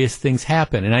these various things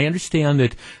happen, and I understand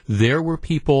that there were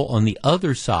people on the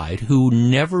other side who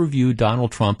never viewed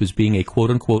Donald Trump as being a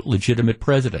quote unquote legitimate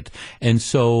president. And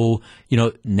so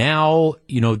now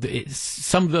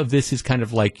some of this is kind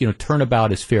of like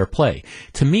turnabout is fair play.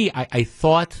 To me, I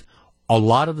thought a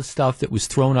lot of the stuff that was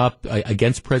thrown up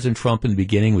against President Trump in the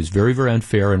beginning was very, very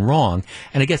unfair and wrong.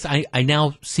 And I guess I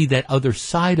now see that other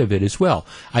side of it as well.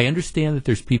 I understand that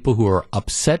there's people who are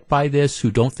upset by this,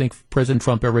 who don't think President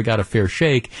Trump ever got a fair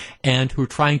shake, and who are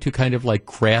trying to kind of like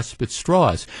grasp at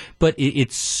straws. But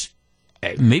it's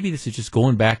maybe this is just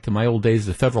going back to my old days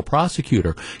as a federal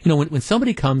prosecutor. When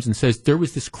somebody comes and says there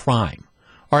was this crime,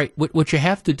 All right, what you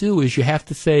have to do is you have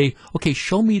to say, okay,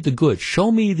 show me the good.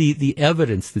 Show me the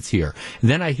evidence that's here. And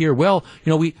then I hear, well,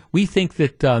 we think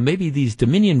that maybe these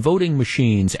Dominion voting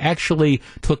machines actually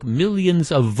took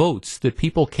millions of votes that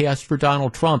people cast for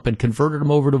Donald Trump and converted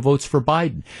them over to votes for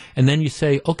Biden. And then you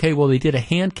say, okay, well, they did a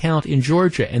hand count in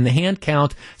Georgia, and the hand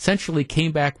count essentially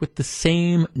came back with the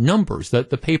same numbers, the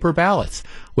paper ballots.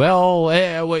 Well,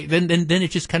 then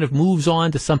it just kind of moves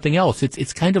on to something else.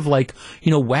 It's kind of like,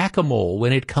 whack-a-mole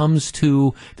when it comes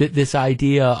to this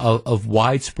idea of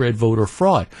widespread voter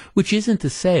fraud, which isn't to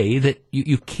say that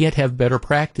you can't have better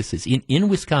practices. In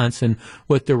Wisconsin,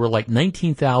 there were like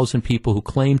 19,000 people who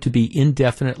claimed to be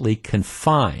indefinitely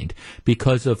confined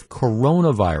because of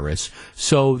coronavirus,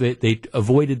 so that they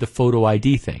avoided the photo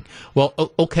ID thing. Well,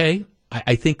 okay,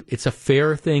 I think it's a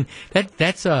fair thing.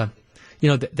 That's a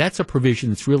provision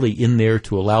that's really in there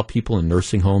to allow people in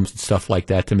nursing homes and stuff like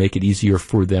that to make it easier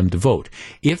for them to vote.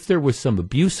 If there was some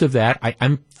abuse of that,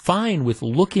 I'm fine with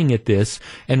looking at this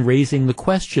and raising the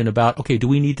question about, okay, do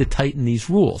we need to tighten these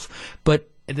rules? But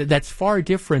that's far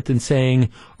different than saying,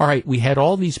 all right, we had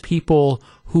all these people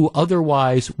who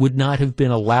otherwise would not have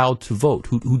been allowed to vote,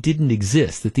 who didn't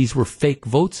exist, that these were fake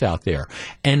votes out there.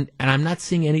 And I'm not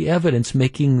seeing any evidence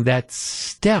making that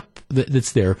step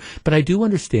that's there. But I do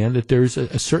understand that there's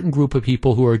a certain group of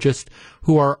people who are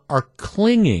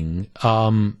clinging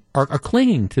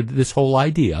to this whole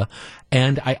idea.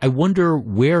 And I wonder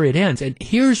where it ends. And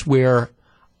here's where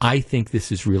I think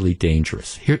this is really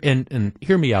dangerous. And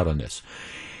hear me out on this.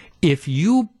 If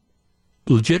you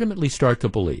legitimately start to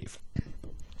believe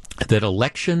that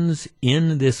elections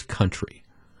in this country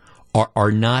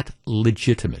are not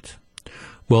legitimate,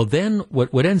 well, then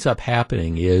what ends up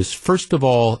happening is, first of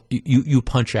all, you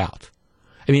punch out.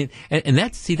 I mean, and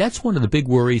that's one of the big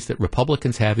worries that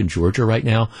Republicans have in Georgia right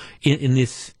now.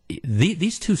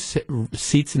 These two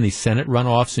seats in the Senate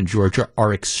runoffs in Georgia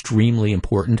are extremely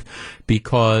important,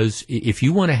 because if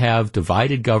you want to have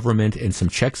divided government and some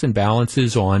checks and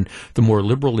balances on the more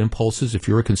liberal impulses, if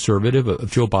you're a conservative of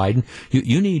Joe Biden,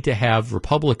 you need to have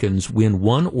Republicans win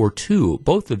one or two,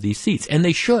 both of these seats, and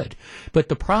they should. But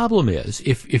the problem is,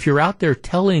 if you're out there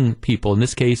telling people, in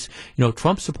this case,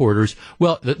 Trump supporters,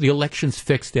 well, the election's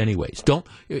fixed anyways.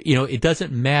 It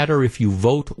doesn't matter if you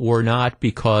vote or not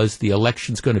because the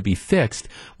election's going to be fixed.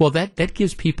 Well, that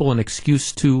gives people an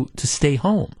excuse to stay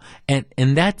home, and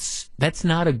that's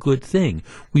not a good thing.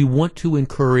 We want to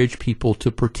encourage people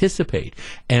to participate,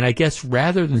 and I guess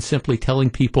rather than simply telling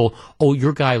people, "Oh,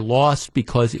 your guy lost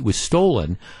because it was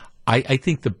stolen," I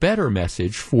think the better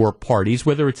message for parties,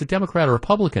 whether it's a Democrat or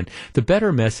Republican, the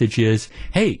better message is,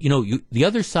 hey, the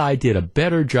other side did a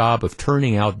better job of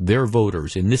turning out their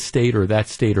voters in this state or that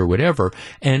state or whatever,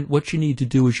 and what you need to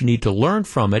do is you need to learn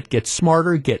from it, get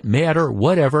smarter, get madder,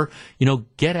 whatever,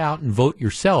 get out and vote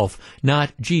yourself,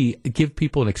 not, give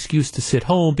people an excuse to sit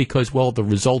home because, well, the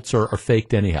results are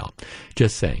faked anyhow.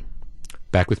 Just saying.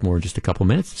 Back with more in just a couple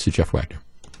minutes. This is Jeff Wagner.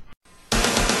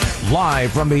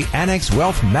 Live from the Annex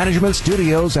Wealth Management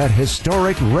Studios at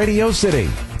historic Radio City,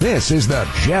 this is the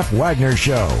Jeff Wagner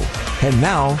Show. And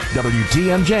now,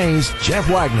 WTMJ's Jeff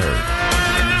Wagner.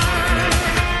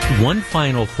 One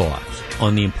final thought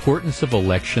on the importance of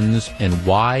elections and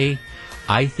why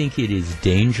I think it is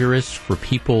dangerous for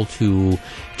people to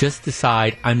just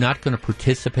decide, I'm not going to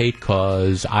participate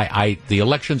because the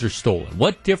elections are stolen.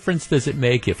 What difference does it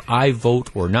make if I vote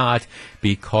or not?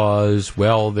 Because,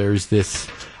 well, there's this,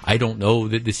 I don't know,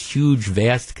 this huge,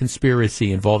 vast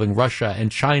conspiracy involving Russia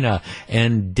and China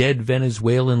and dead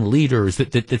Venezuelan leaders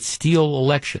that steal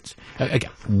elections.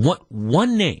 Again,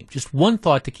 one name, just one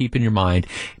thought to keep in your mind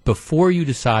before you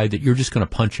decide that you're just going to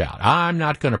punch out. I'm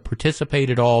not going to participate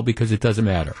at all because it doesn't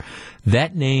matter.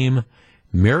 That name,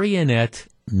 Marionette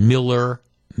Miller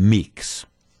Meeks.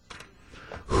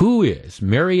 Who is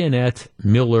Marionette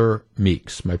Miller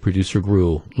Meeks? My producer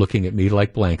grew looking at me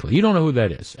like blankly. You don't know who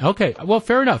that is. Okay, well,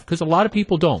 fair enough, because a lot of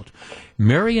people don't.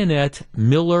 Marionette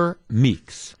Miller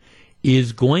Meeks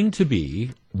is going to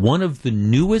be one of the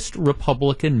newest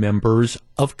Republican members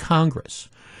of Congress.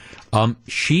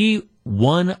 She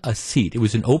won a seat. It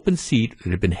was an open seat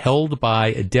that had been held by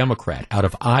a Democrat out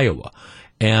of Iowa,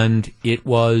 and it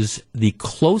was the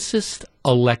closest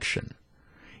election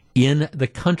in the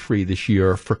country this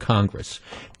year for Congress.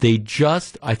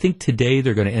 I think today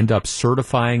they're going to end up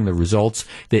certifying the results.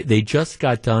 They just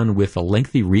got done with a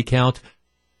lengthy recount.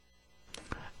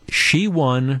 She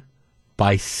won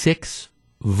by 6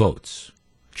 votes.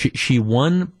 She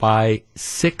won by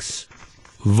 6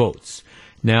 votes.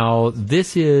 Now,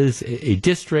 this is a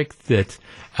district that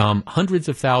hundreds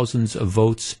of thousands of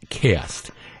votes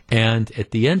cast. And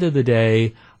at the end of the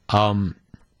day,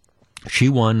 She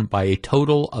won by a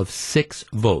total of 6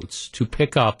 votes to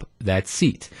pick up that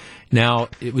seat. Now,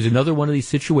 it was another one of these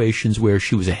situations where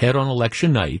she was ahead on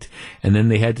election night, and then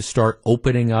they had to start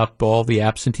opening up all the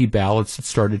absentee ballots that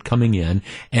started coming in,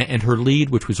 and her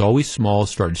lead, which was always small,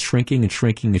 started shrinking and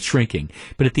shrinking and shrinking.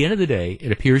 But at the end of the day,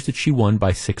 it appears that she won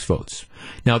by 6 votes.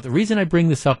 Now, the reason I bring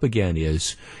this up again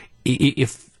is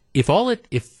if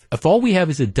all we have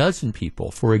is a dozen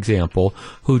people, for example,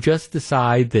 who just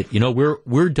decide that,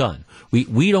 we're done.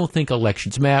 We don't think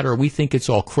elections matter. We think it's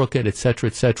all crooked, et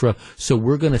cetera, so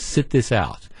we're going to sit this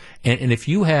out. And if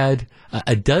you had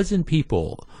a dozen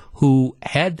people who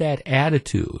had that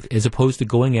attitude as opposed to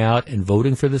going out and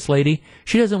voting for this lady,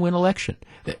 she doesn't win election.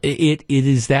 It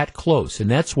is that close. And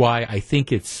that's why I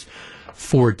think it's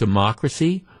for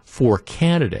democracy, for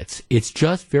candidates, it's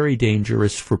just very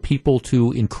dangerous for people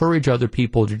to encourage other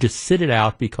people to just sit it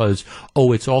out because,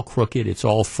 it's all crooked, it's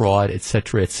all fraud, et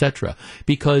cetera,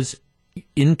 because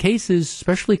in cases,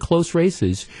 especially close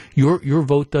races, your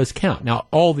vote does count. Now,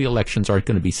 all the elections aren't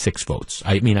going to be 6 votes.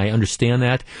 I mean, I understand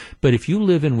that, but if you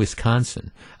live in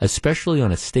Wisconsin, especially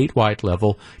on a statewide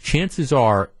level, chances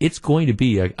are it's going to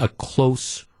be a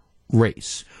close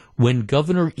race. When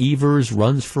Governor Evers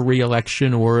runs for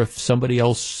re-election, or if somebody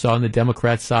else on the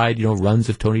Democrat side, runs,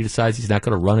 if Tony decides he's not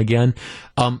going to run again,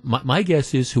 my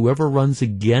guess is whoever runs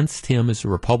against him as a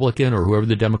Republican or whoever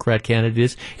the Democrat candidate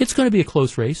is, it's going to be a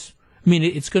close race. I mean,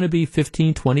 it's going to be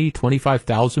 15, 20,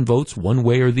 25,000 votes one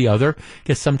way or the other. I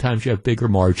guess sometimes you have bigger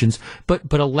margins, but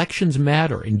elections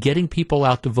matter, and getting people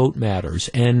out to vote matters,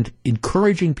 and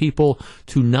encouraging people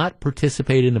to not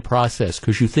participate in the process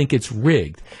because you think it's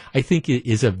rigged, I think it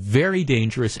is a very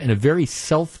dangerous and a very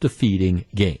self-defeating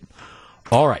game.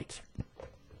 All right.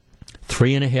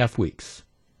 3.5 weeks.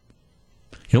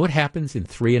 You know what happens in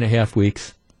 3.5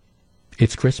 weeks?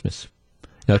 It's Christmas.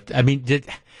 Now, I mean,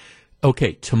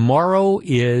 okay, tomorrow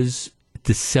is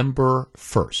December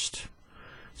 1st.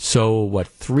 So,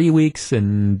 3 weeks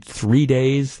and 3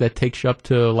 days? That takes you up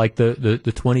to like the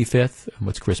 25th.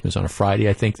 What's Christmas on a Friday,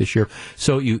 I think, this year?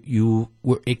 So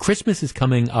Christmas is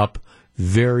coming up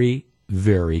very,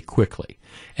 very quickly.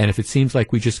 And if it seems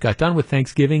like we just got done with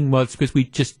Thanksgiving, well, it's because we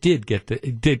just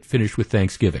did finish with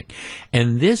Thanksgiving.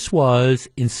 And this was,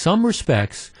 in some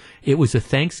respects, it was a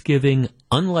Thanksgiving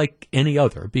unlike any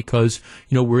other because,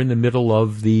 we're in the middle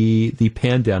of the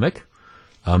pandemic.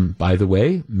 By the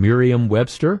way,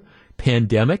 Merriam-Webster,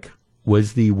 pandemic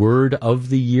was the word of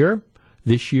the year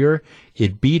this year.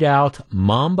 It beat out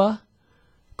Mamba,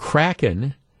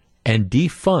 Kraken, and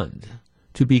defund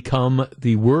to become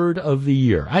the word of the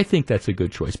year. I think that's a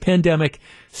good choice. Pandemic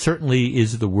certainly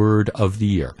is the word of the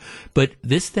year. But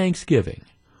this Thanksgiving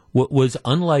was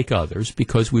unlike others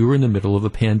because we were in the middle of a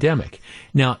pandemic.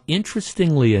 Now,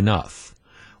 interestingly enough,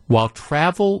 while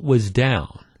travel was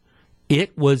down,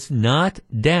 it was not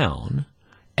down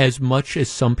as much as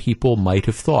some people might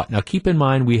have thought. Now, keep in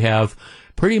mind, we have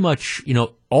pretty much,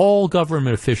 all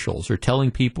government officials we're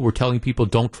telling people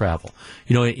don't travel.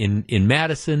 In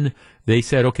Madison, they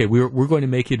said, okay, we're going to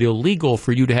make it illegal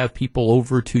for you to have people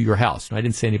over to your house. And I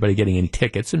didn't see anybody getting any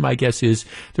tickets, and my guess is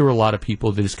there were a lot of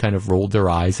people that just kind of rolled their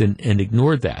eyes and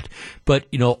ignored that. But,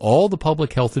 all the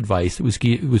public health advice that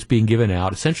was being given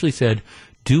out essentially said,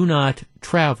 do not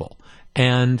travel.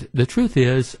 And the truth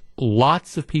is,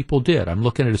 lots of people did. I'm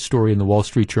looking at a story in the Wall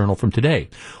Street Journal from today.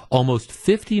 Almost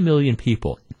 50 million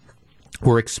people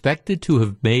were expected to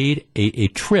have made a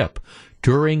trip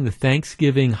during the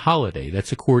Thanksgiving holiday.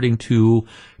 That's according to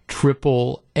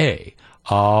AAA.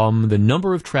 The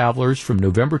number of travelers from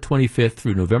November 25th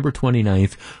through November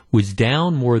 29th was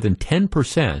down more than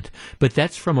 10%, but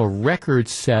that's from a record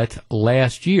set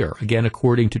last year, again,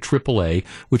 according to AAA,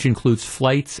 which includes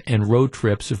flights and road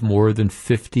trips of more than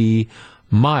 50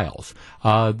 miles.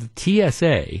 The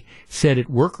TSA said its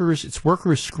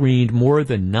workers screened more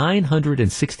than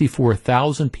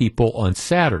 964,000 people on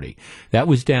Saturday. That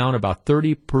was down about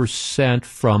 30%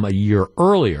 from a year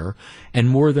earlier, and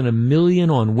more than 1 million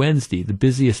on Wednesday, the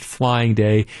busiest flying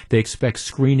day. They expect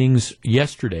screenings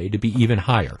yesterday to be even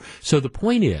higher. So the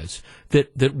point is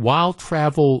that while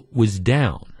travel was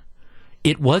down,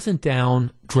 it wasn't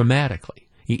down dramatically.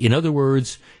 In other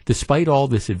words, despite all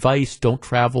this advice, don't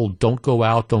travel, don't go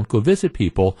out, don't go visit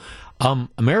people,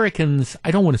 Americans,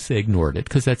 I don't want to say ignored it,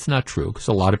 because that's not true, because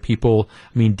a lot of people,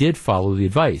 did follow the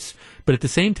advice. But at the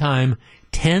same time,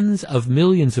 tens of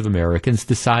millions of Americans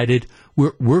decided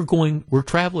we're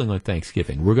traveling on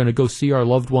Thanksgiving. We're going to go see our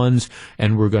loved ones,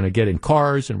 and we're going to get in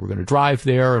cars, and we're going to drive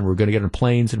there, and we're going to get on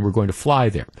planes, and we're going to fly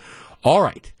there. All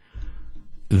right.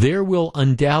 there will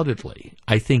undoubtedly,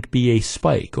 I think, be a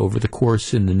spike over the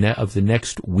course of the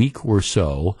next week or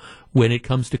so when it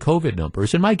comes to COVID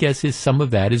numbers. And my guess is some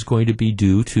of that is going to be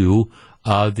due to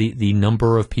the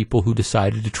number of people who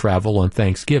decided to travel on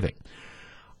Thanksgiving.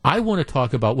 I want to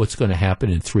talk about what's going to happen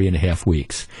in 3.5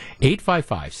 weeks.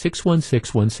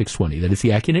 855-616-1620. That is the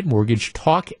AccuNet Mortgage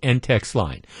talk and text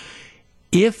line.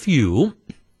 If you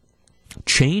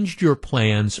changed your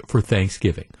plans for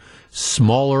Thanksgiving,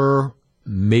 smaller,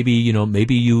 maybe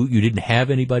you didn't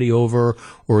have anybody over,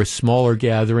 or a smaller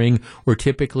gathering, or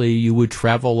typically you would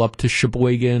travel up to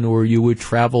Sheboygan or you would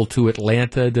travel to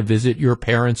Atlanta to visit your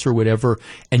parents or whatever,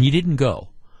 and you didn't go.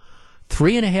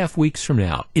 3.5 weeks from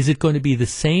now, is it going to be the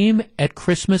same at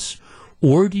Christmas,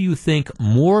 or do you think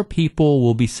more people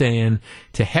will be saying,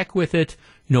 to heck with it,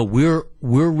 we're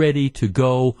ready to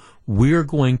go, we're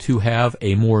going to have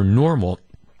a more normal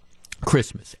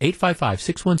Christmas?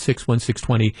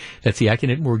 855-616-1620. That's the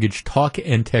AccuNet Mortgage talk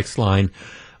and text line.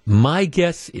 My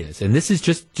guess is, and this is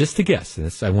just a guess,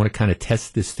 and I want to kind of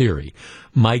test this theory,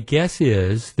 my guess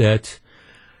is that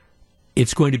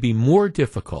it's going to be more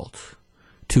difficult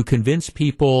to convince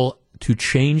people to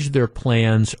change their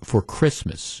plans for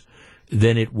Christmas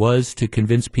than it was to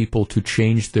convince people to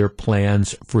change their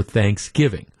plans for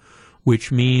Thanksgiving, which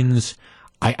means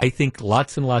I think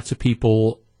lots and lots of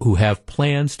people who have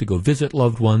plans to go visit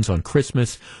loved ones on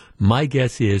Christmas, my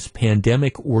guess is,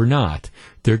 pandemic or not,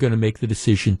 they're going to make the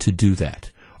decision to do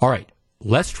that. All right,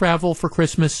 less travel for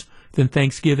Christmas than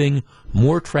Thanksgiving,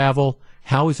 more travel.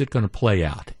 How is it going to play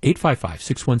out?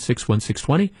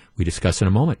 855-616-1620. We discuss in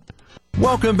a moment.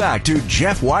 Welcome back to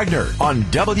Jeff Wagner on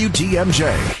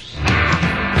WTMJ.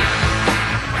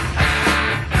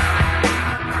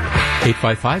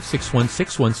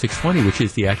 855-616-1620, which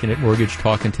is the AccuNet Mortgage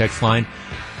talk and text line.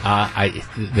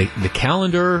 The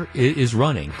calendar is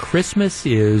running. Christmas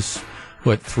is,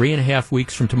 3.5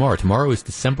 weeks from tomorrow. Tomorrow is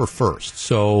December 1st.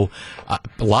 So a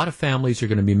lot of families are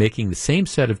going to be making the same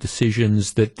set of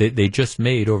decisions that they just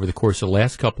made over the course of the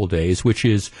last couple of days, which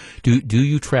is, do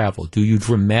you travel? Do you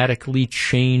dramatically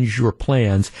change your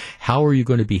plans? How are you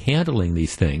going to be handling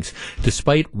these things?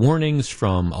 Despite warnings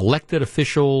from elected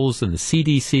officials and the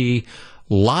CDC,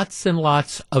 lots and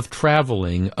lots of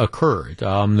traveling occurred.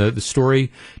 The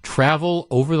story, travel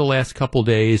over the last couple of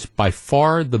days, by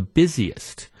far the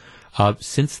busiest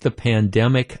since the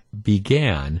pandemic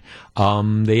began.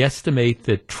 They estimate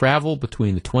that travel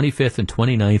between the 25th and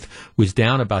 29th was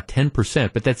down about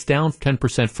 10%, but that's down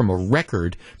 10% from a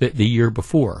record the year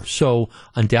before. So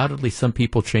undoubtedly some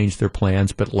people changed their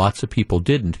plans, but lots of people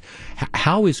didn't.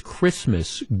 How is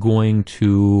Christmas going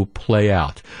to play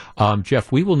out?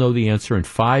 Jeff, we will know the answer in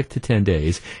 5 to 10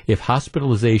 days if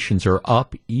hospitalizations are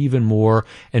up even more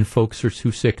and folks are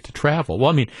too sick to travel. Well,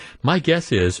 I mean, my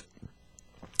guess is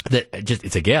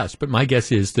it's a guess, but my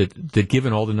guess is that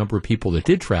given all the number of people that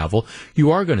did travel,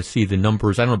 you are going to see the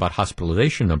numbers. I don't know about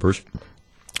hospitalization numbers,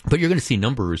 but you're going to see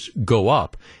numbers go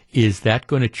up. Is that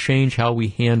going to change how we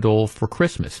handle for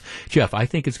Christmas? Jeff, I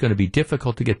think it's going to be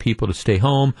difficult to get people to stay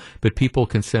home, but people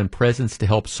can send presents to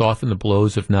help soften the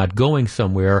blows of not going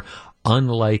somewhere,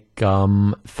 unlike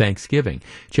Thanksgiving.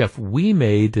 Jeff, we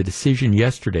made the decision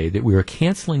yesterday that we are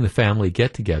canceling the family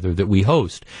get-together that we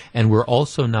host, and we're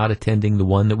also not attending the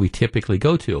one that we typically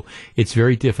go to. It's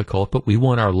very difficult, but we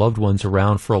want our loved ones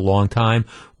around for a long time.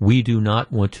 We do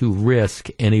not want to risk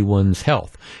anyone's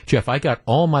health. Jeff, I got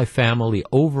all my family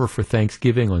over for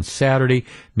Thanksgiving on Saturday.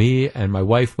 Me and my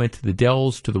wife went to the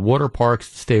Dells, to the water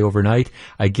parks to stay overnight.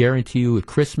 I guarantee you at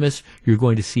Christmas, you're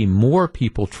going to see more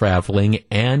people traveling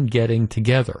and getting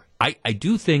together. I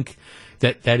do think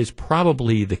that is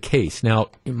probably the case. Now,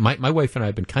 my wife and I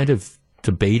have been kind of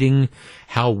debating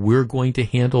how we're going to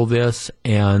handle this,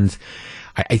 and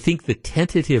I think the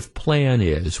tentative plan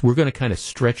is we're going to kind of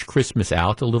stretch Christmas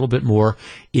out a little bit more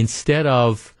instead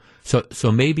of,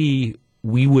 so maybe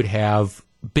we would have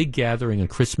big gathering on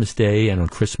Christmas Day and on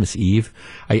Christmas Eve.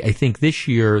 I think this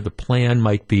year the plan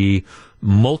might be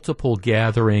multiple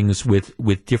gatherings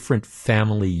with different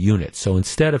family units. So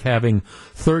instead of having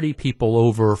 30 people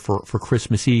over for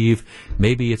Christmas Eve,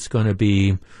 maybe it's going to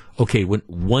be, okay,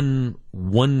 when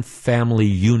one family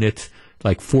unit,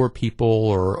 like 4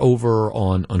 people are over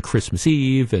on Christmas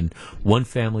Eve, and one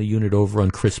family unit over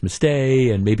on Christmas Day,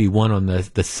 and maybe one on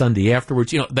the Sunday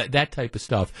afterwards. That type of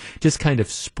stuff. Just kind of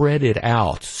spread it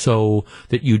out so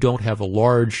that you don't have a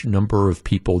large number of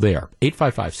people there.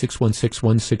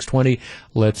 855-616-1620.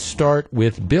 Let's start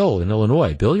with Bill in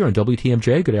Illinois. Bill, you're on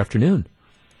WTMJ. Good afternoon.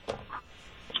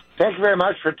 Thank you very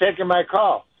much for taking my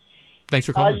call. Thanks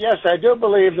for calling. Yes, I do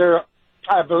believe there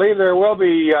will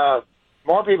be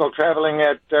more people traveling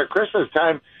at Christmas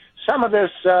time, some of this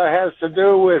has to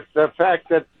do with the fact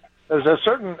that there's a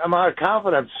certain amount of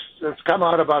confidence that's come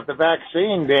out about the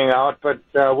vaccine being out, but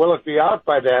will it be out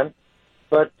by then?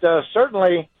 But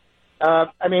certainly,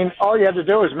 I mean, all you had to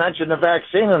do was mention the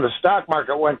vaccine and the stock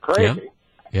market went crazy.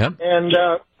 Yep. And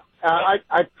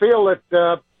I feel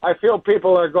that I feel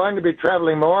people are going to be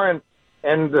traveling more, and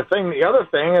the other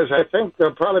thing is I think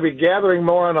they'll probably be gathering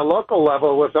more on a local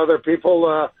level with other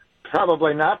people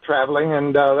probably not traveling,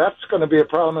 and that's going to be a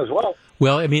problem as well.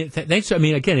 Well, I mean, thanks. I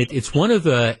mean, again, it's one of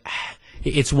the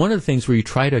things where you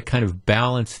try to kind of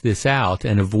balance this out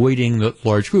and avoiding the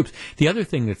large groups. The other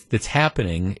thing that's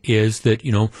happening is that,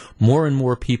 you know, more and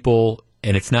more people,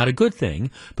 and it's not a good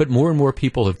thing, but more and more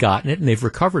people have gotten it and they've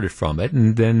recovered it from it.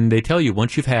 And then they tell you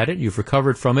once you've had it, you've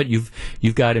recovered from it, you've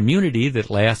got immunity that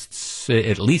lasts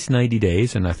at least 90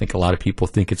 days. And I think a lot of people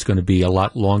think it's going to be a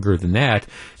lot longer than that.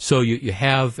 So you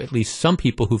have at least some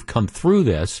people who've come through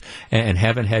this and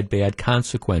haven't had bad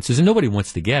consequences. And nobody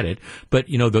wants to get it. But,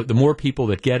 you know, the more people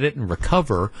that get it and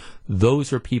recover,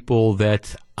 those are people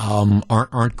that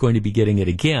aren't going to be getting it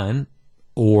again,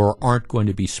 or aren't going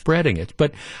to be spreading it.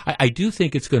 But I do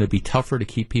think it's going to be tougher to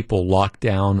keep people locked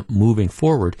down moving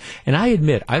forward. And I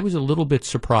admit, I was a little bit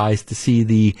surprised to see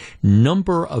the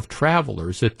number of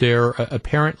travelers that there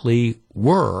apparently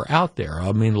were out there.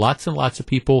 I mean, lots and lots of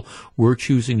people were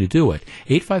choosing to do it.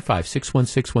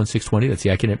 855-616-1620, that's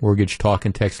the AccuNet Mortgage talk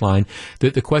and text line.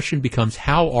 The question becomes,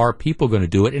 how are people going to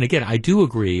do it? And again, I do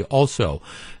agree also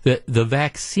that the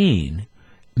vaccine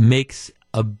makes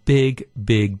a big,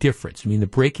 big difference. I mean, the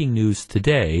breaking news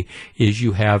today is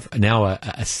you have now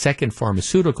a second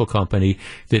pharmaceutical company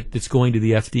that's going to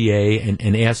the FDA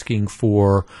and asking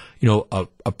for, you know,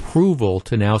 approval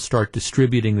to now start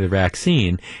distributing the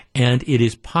vaccine. And it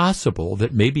is possible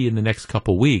that maybe in the next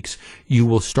couple weeks, you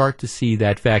will start to see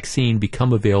that vaccine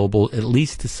become available at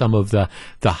least to some of the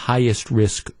highest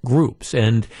risk groups.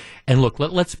 And look,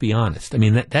 let's be honest. I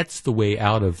mean, that's the way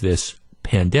out of this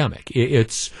pandemic.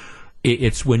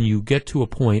 It's when you get to a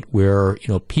point where, you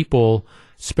know, people,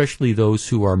 especially those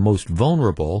who are most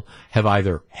vulnerable, have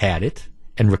either had it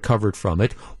and recovered from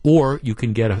it, or you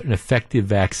can get an effective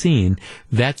vaccine.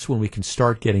 That's when we can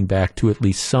start getting back to at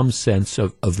least some sense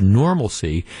of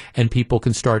normalcy, and people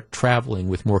can start traveling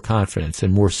with more confidence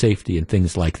and more safety and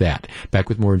things like that. Back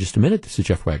with more in just a minute. This is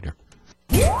Jeff Wagner.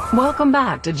 Welcome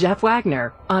back to Jeff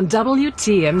Wagner on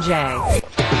WTMJ.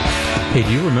 Hey,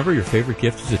 do you remember your favorite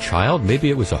gift as a child? Maybe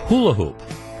it was a hula hoop.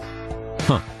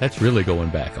 That's really going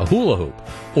back. A hula hoop,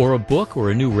 or a book,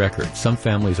 or a new record. Some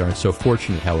families aren't so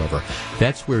fortunate, however.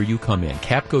 That's where you come in.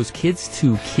 Capco's Kids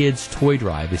to Kids Toy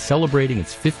Drive is celebrating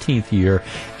its 15th year,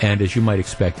 and as you might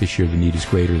expect, this year the need is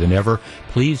greater than ever.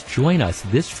 Please join us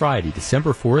this Friday,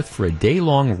 December 4th, for a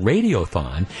day-long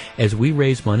radiothon as we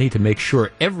raise money to make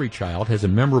sure every child has a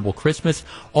memorable Christmas.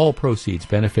 All proceeds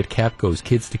benefit Capco's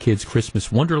Kids to Kids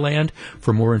Christmas Wonderland.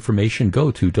 For more information,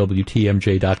 go to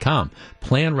WTMJ.com.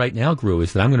 Plan right now, Gru,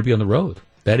 is that I'm going to be on the road.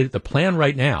 That is the plan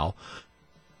right now,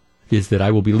 is that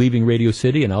I will be leaving Radio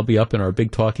City and I'll be up in our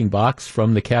big talking box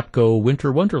from the Capco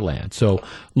Winter Wonderland. So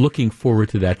looking forward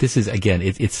to that. This is, again,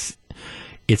 it's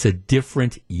a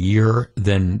different year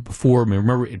than before.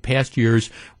 Remember, in past years,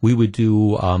 we would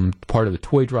do part of the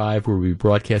toy drive where we'd be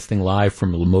broadcasting live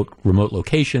from remote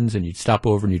locations, and you'd stop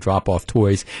over and you'd drop off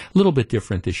toys. A little bit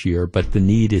different this year, but the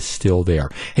need is still there.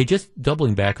 Hey, just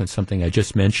doubling back on something I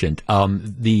just mentioned,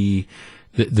 The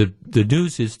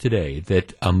news is today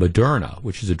that Moderna,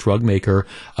 which is a drug maker,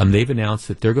 they've announced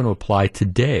that they're going to apply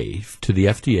today to the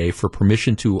FDA for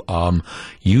permission to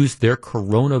use their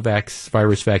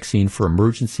coronavirus vaccine for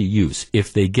emergency use.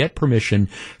 If they get permission,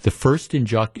 the first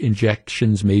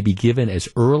injections may be given as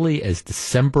early as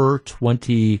December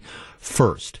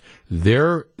 21st.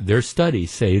 Their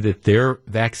studies say that their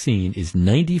vaccine is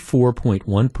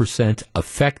 94.1%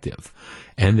 effective,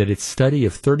 and that its study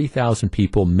of 30,000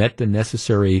 people met the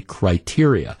necessary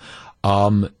criteria.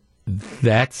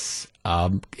 That's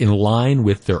in line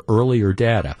with their earlier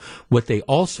data. What they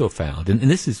also found, and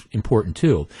this is important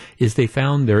too, is they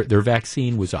found their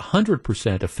vaccine was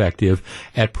 100% effective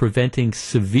at preventing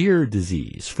severe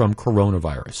disease from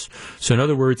coronavirus. So in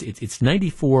other words, it's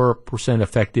 94%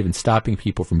 effective in stopping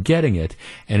people from getting it,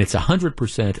 and it's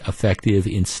 100% effective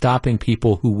in stopping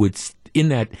people who would, in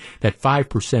that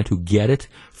 5% who get it,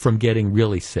 from getting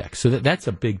really sick. So that's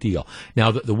a big deal.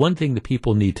 Now, the one thing that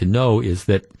people need to know is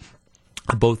that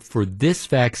both for this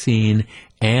vaccine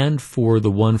and for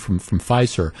the one from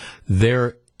Pfizer,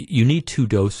 there you need 2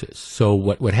 doses. So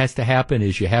what has to happen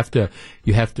is you have to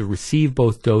receive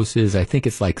both doses. I think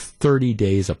it's like 30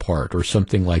 days apart or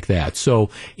something like that. So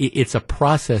it's a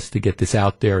process to get this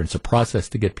out there. It's a process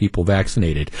to get people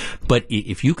vaccinated. But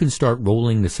if you can start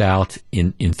rolling this out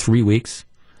in 3 weeks,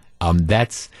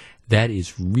 that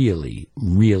is really,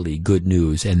 really good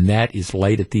news, and that is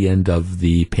light at the end of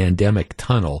the pandemic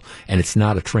tunnel, and it's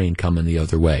not a train coming the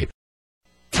other way.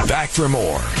 Back for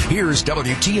more. Here's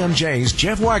WTMJ's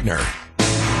Jeff Wagner.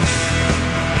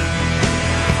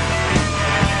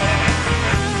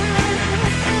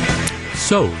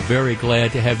 So, very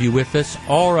glad to have you with us.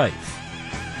 All right.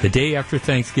 The day after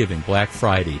Thanksgiving, Black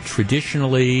Friday,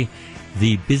 traditionally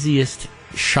the busiest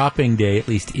shopping day, at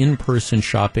least in-person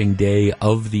shopping day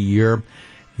of the year.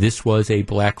 This was a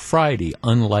Black Friday,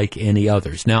 unlike any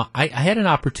others. Now, I had an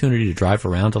opportunity to drive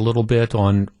around a little bit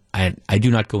I do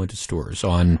not go into stores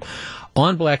on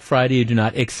Black Friday. I do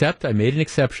not, except I made an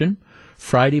exception.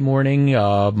 Friday morning,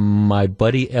 my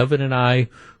buddy Evan and I,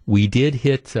 we did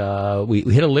hit a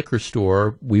liquor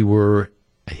store.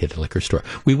 I hit a liquor store.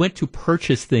 We went to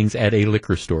purchase things at a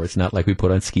liquor store. It's not like we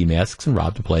put on ski masks and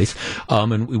robbed a place.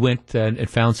 And we went and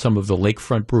found some of the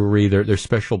Lakefront Brewery, their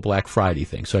special Black Friday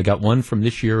thing. So I got one from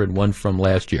this year and one from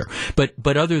last year.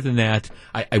 But other than that,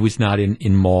 I was not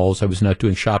in malls. I was not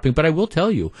doing shopping. But I will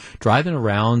tell you, driving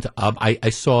around, I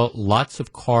saw lots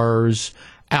of cars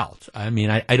out. I mean,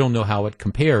 I don't know how it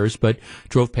compares, but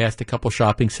drove past a couple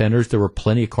shopping centers. There were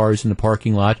plenty of cars in the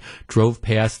parking lot. Drove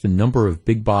past a number of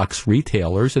big box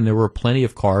retailers, and there were plenty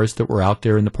of cars that were out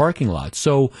there in the parking lot.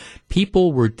 So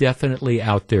people were definitely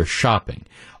out there shopping.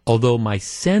 Although my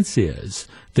sense is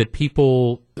that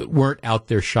people weren't out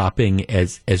there shopping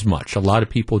as much. A lot of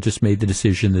people just made the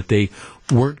decision that they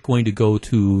weren't going to go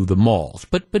to the malls,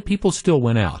 but people still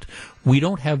went out. We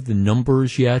don't have the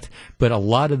numbers yet, but a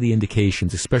lot of the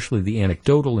indications, especially the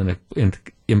anecdotal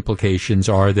implications,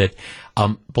 are that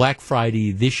Black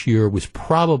Friday this year was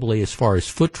probably, as far as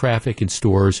foot traffic in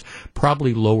stores,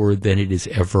 probably lower than it has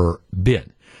ever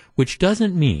been, which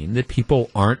doesn't mean that people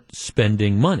aren't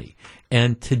spending money.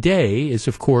 And today is,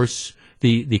 of course,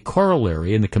 the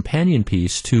corollary and the companion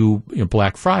piece to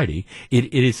Black Friday.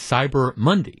 It is Cyber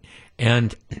Monday.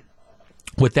 And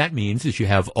what that means is you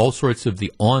have all sorts of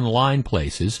the online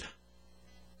places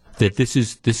that this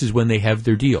is when they have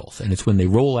their deals, and it's when they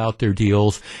roll out their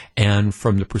deals. And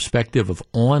from the perspective of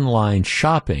online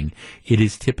shopping, it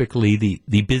is typically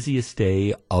the busiest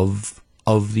day of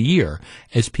the year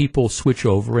as people switch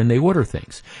over and they order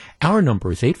things. Our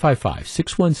number is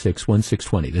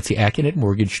 855-616-1620. That's the Acunet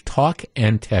Mortgage talk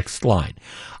and text line.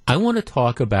 I want to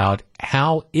talk about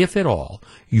how, if at all,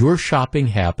 your shopping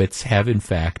habits have in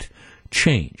fact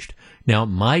changed. Now,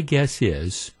 my guess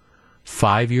is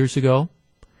 5 years ago,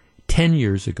 10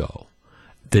 years ago,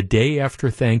 the day after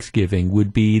Thanksgiving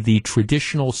would be the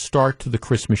traditional start to the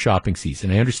Christmas shopping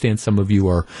season. I understand some of you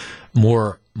are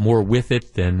more with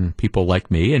it than people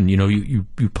like me, and you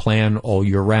plan all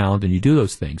year round and you do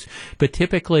those things. But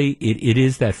typically it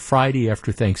is that Friday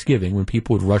after Thanksgiving when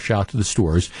people would rush out to the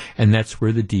stores, and that's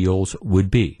where the deals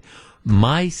would be.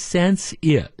 My sense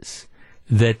is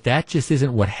that just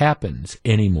isn't what happens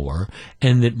anymore,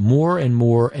 and that more and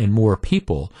more and more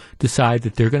people decide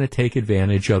that they're going to take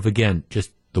advantage of, again,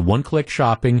 just the one-click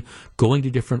shopping, going to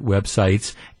different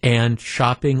websites, and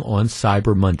shopping on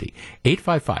Cyber Monday.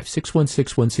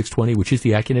 855-616-1620, which is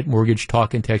the Acunet Mortgage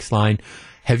talk and text line.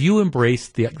 Have you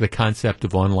embraced the concept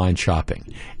of online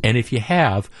shopping? And if you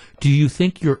have, do you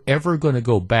think you're ever going to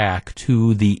go back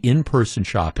to the in-person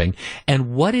shopping?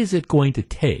 And what is it going to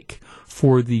take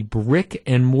for the brick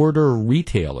and mortar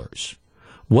retailers?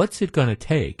 What's it going to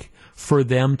take for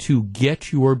them to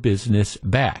get your business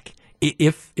back?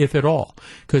 If at all,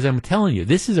 because I'm telling you,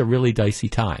 this is a really dicey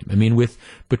time. I mean,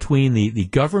 between the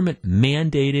government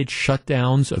mandated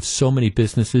shutdowns of so many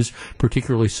businesses,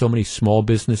 particularly so many small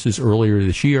businesses earlier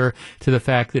this year, to the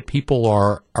fact that people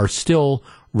are still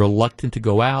reluctant to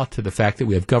go out, to the fact that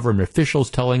we have government officials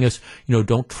telling us,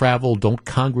 don't travel, don't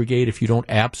congregate if you don't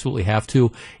absolutely have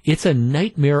to. It's a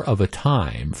nightmare of a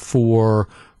time for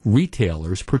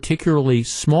retailers, particularly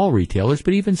small retailers,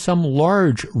 but even some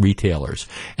large retailers.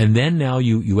 And then now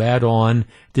you add on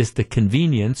the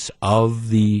convenience of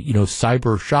the,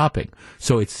 cyber shopping.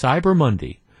 So it's Cyber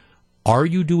Monday. Are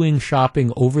you doing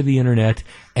shopping over the internet?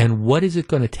 And what is it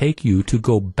going to take you to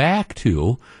go back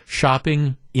to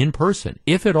shopping in person,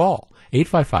 if at all?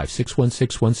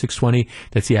 855-616-1620.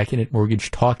 That's the Acunet Mortgage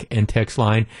talk and text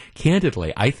line.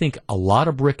 Candidly, I think a lot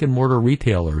of brick and mortar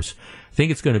retailers think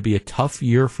it's going to be a tough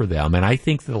year for them. And I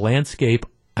think the landscape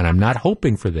and I'm not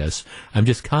hoping for this, I'm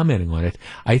just commenting on it,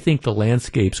 I think the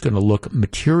landscape's going to look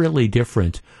materially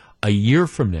different a year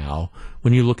from now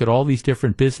when you look at all these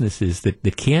different businesses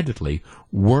that candidly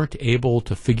weren't able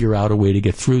to figure out a way to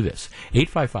get through this.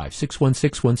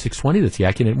 855-616-1620, that's the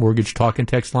Accunet Mortgage Talk and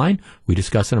Text line. We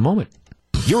discuss in a moment.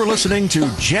 You're listening to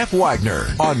Jeff Wagner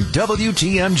on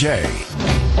WTMJ.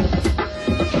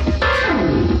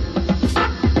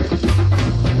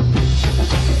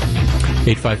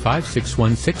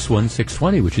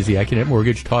 855-616-1620, which is the Accunet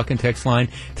Mortgage Talk and Text line.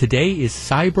 Today is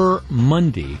Cyber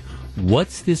Monday.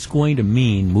 What's this going to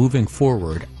mean moving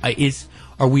forward?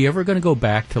 Are we ever going to go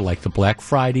back to like the Black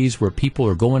Fridays where people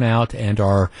are going out and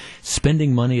are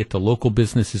spending money at the local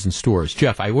businesses and stores?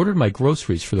 Jeff, I ordered my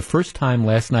groceries for the first time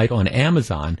last night on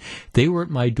Amazon. They were at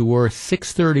my door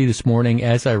 6:30 this morning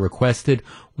as I requested.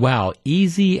 Wow,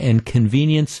 easy and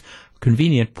convenient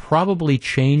probably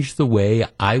changed the way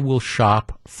I will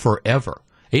shop forever.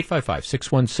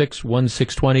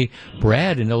 855-616-1620.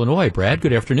 Brad in Illinois. Brad,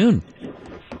 good afternoon.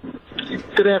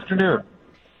 Good afternoon.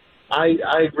 I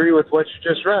agree with what you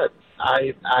just read.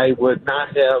 I would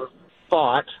not have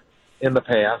thought in the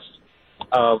past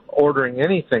of ordering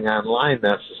anything online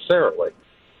necessarily,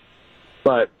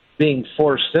 but being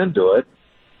forced into it,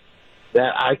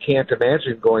 that I can't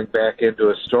imagine going back into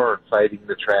a store and fighting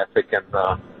the traffic. And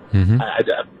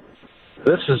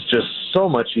this is just so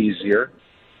much easier.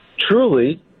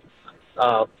 Truly,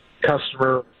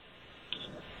 customer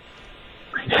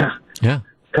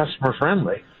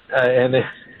friendly, and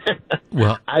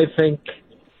well, I think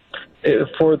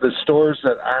for the stores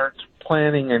that aren't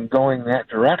planning and going that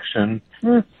direction,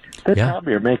 they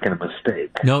probably are making a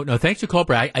mistake. No, thanks for calling,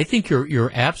 Brad. I think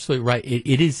you're absolutely right.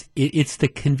 It's the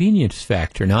convenience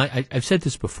factor. Now, I've said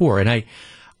this before, and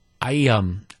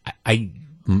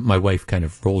my wife kind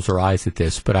of rolls her eyes at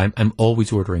this, but I'm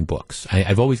always ordering books.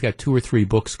 I've always got 2 or 3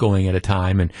 books going at a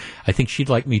time, and I think she'd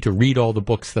like me to read all the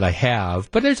books that I have.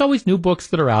 But there's always new books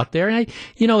that are out there, and I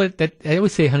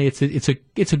always say, honey, it's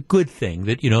a good thing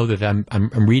that that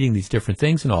I'm reading these different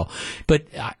things and all. But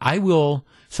I will.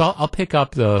 So I'll pick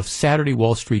up the Saturday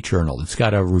Wall Street Journal. It's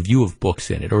got a review of books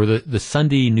in it, or the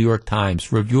Sunday New York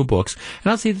Times review of books,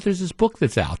 and I'll see that there's this book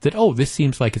that's out that, this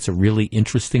seems like it's a really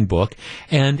interesting book.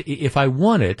 And if I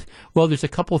want it, well, there's a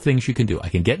couple of things you can do. I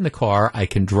can get in the car. I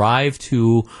can drive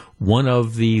to one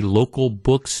of the local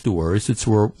bookstores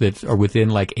that are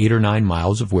within like 8 or 9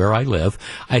 miles of where I live.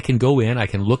 I can go in. I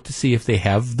can look to see if they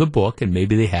have the book, and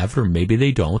maybe they have it or maybe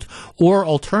they don't. Or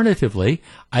alternatively,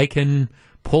 I can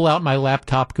pull out my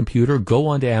laptop computer, go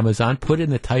onto Amazon, put in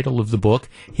the title of the book,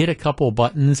 hit a couple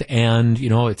buttons, and,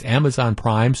 it's Amazon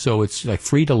Prime, so it's like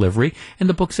free delivery, and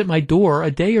the book's at my door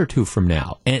a day or 2 from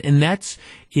now. And it's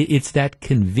that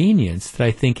convenience that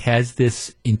I think has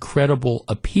this incredible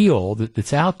appeal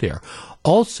that's out there.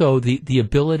 Also, the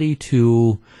ability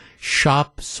to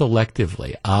shop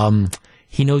selectively.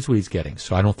 He knows what he's getting,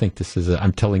 so I don't think this is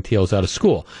I'm telling tales out of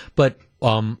school. But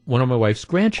one of my wife's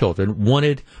grandchildren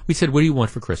we said, what do you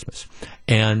want for Christmas?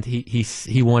 And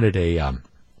he wanted a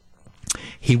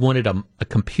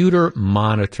computer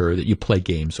monitor that you play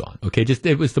games on. Okay,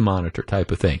 it was the monitor type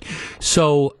of thing.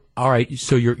 So, all right,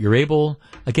 so you're able,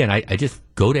 again, I just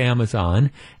go to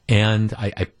Amazon and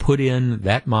I put in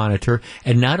that monitor,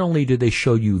 and not only do they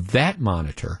show you that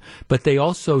monitor, but they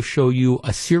also show you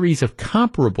a series of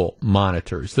comparable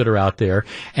monitors that are out there,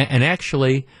 and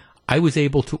actually, I was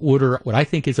able to order what I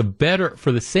think is a better,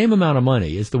 for the same amount of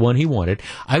money as the one he wanted,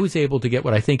 I was able to get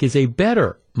what I think is a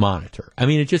better monitor. I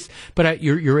mean,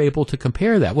 you're able to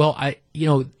compare that. Well,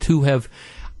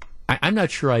 I'm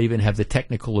not sure I even have the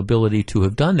technical ability to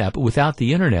have done that, but without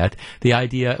the internet, the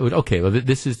idea,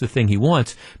 this is the thing he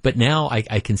wants, but now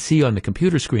I can see on the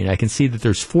computer screen, I can see that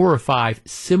there's 4 or 5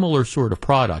 similar sort of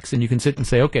products, and you can sit and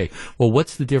say, okay, well,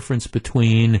 what's the difference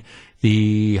between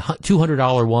the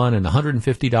 $200 one and the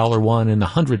 $150 one and the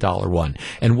 $100 one,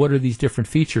 and what are these different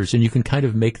features? And you can kind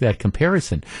of make that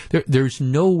comparison. There's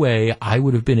no way I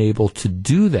would have been able to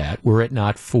do that were it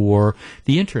not for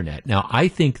the internet. Now, I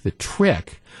think the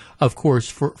trick, of course,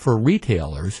 for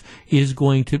retailers is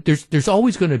going to, there's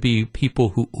always going to be people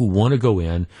who want to go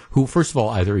in, who, first of all,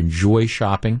 either enjoy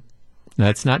shopping. Now,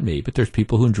 that's not me, but there's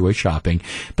people who enjoy shopping,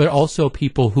 but also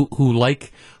people who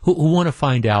want to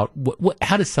find out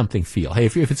how does something feel? Hey,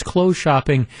 if it's clothes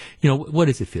shopping, what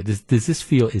does it feel? Does this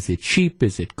feel, is it cheap?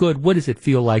 Is it good? What does it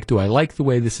feel like? Do I like the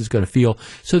way this is going to feel?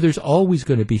 So there's always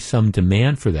going to be some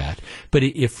demand for that. But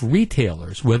if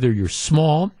retailers, whether you're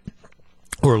small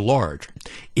or large,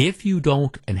 if you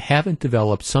don't and haven't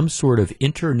developed some sort of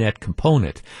internet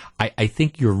component, I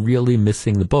think you're really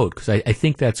missing the boat, because I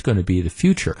think that's going to be the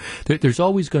future. There's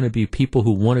always going to be people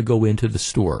who want to go into the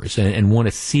stores and want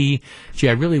to see, gee,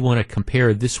 I really want to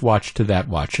compare this watch to that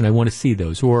watch, and I want to see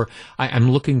those. Or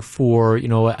I'm looking for,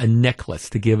 a necklace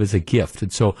to give as a gift,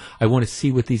 and so I want to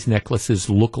see what these necklaces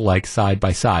look like side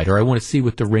by side, or I want to see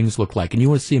what the rings look like, and you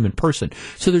want to see them in person.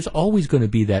 So there's always going to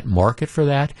be that market for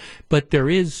that, but there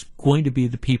is going to be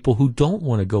the people who don't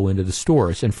want to go into the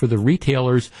stores. And for the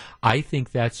retailers, I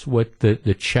think that's what the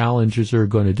challenges are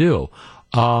going to do.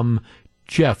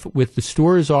 Jeff, with the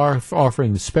stores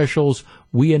offering the specials,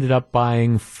 we ended up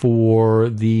buying for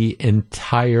the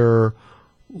entire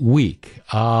week.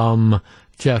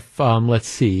 Jeff, let's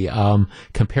see.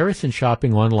 Comparison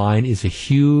shopping online is a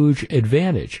huge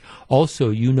advantage.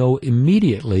 Also,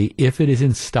 immediately if it is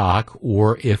in stock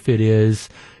or if it is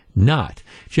not.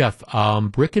 Jeff,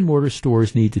 brick and mortar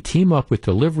stores need to team up with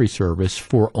delivery service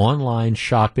for online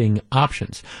shopping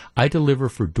options. I deliver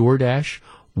for DoorDash,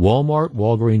 Walmart,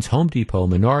 Walgreens, Home Depot,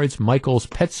 Menards, Michaels,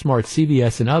 PetSmart,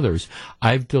 CVS, and others.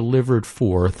 I've delivered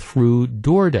for through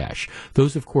DoorDash.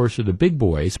 Those, of course, are the big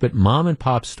boys, but mom and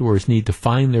pop stores need to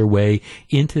find their way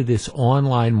into this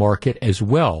online market as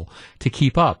well to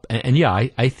keep up. And yeah,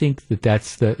 I think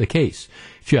that's the case.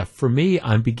 Jeff, for me,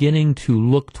 I'm beginning to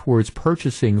look towards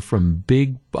purchasing from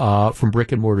from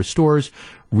brick and mortar stores.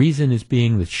 Reason is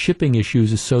being the shipping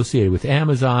issues associated with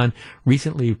Amazon.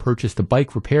 Recently, we purchased a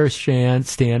bike repair stand,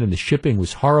 and the shipping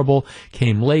was horrible.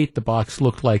 Came late. The box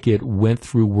looked like it went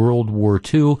through World War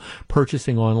II.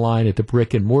 Purchasing online at the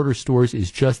brick and mortar stores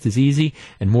is just as easy,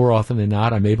 and more often than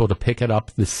not, I'm able to pick it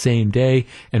up the same day.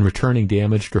 And returning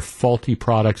damaged or faulty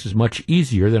products is much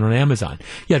easier than on Amazon.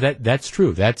 Yeah, that's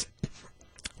true. That's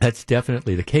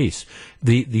definitely the case.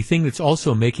 The thing that's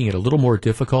also making it a little more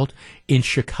difficult, in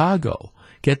Chicago,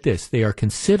 get this, they are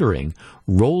considering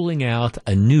rolling out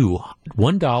a new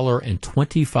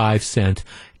 $1.25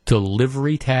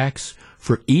 delivery tax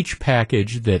for each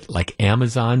package that, like,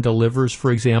 Amazon delivers, for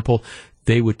example.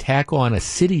 They would tack on a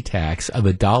city tax of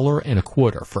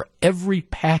 $1.25 for every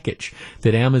package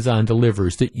that Amazon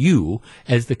delivers that you,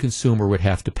 as the consumer, would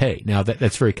have to pay. Now,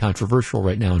 that's very controversial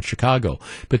right now in Chicago,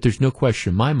 but there's no question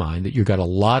in my mind that you've got a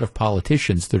lot of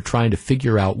politicians that are trying to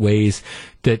figure out ways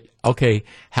that, okay,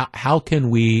 how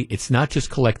can we, it's not just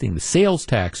collecting the sales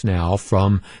tax now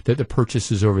from the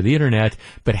purchases over the internet,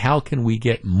 but how can we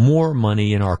get more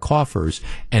money in our coffers?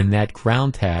 And that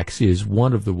ground tax is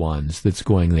one of the ones that's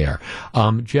going there.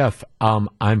 Jeff,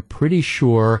 I'm pretty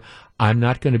sure I'm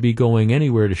not going to be going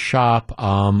anywhere to shop.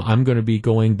 I'm going to be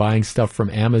buying stuff from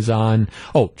Amazon.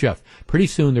 Oh, Jeff, pretty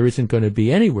soon there isn't going to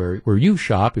be anywhere where you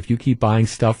shop if you keep buying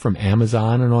stuff from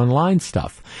Amazon and online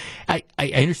stuff. I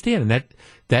understand, and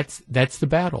that's the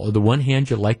battle. On the one hand,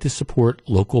 you like to support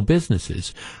local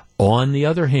businesses. On the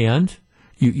other hand,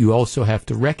 you also have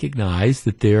to recognize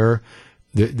that there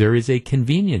is a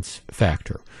convenience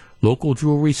factor. Local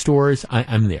jewelry stores,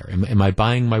 I'm there. Am I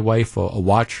buying my wife a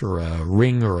watch or a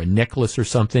ring or a necklace or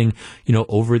something,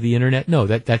 over the internet? No,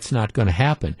 that's not going to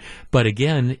happen. But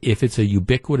again, if it's a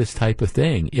ubiquitous type of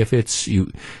thing, if it's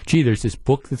there's this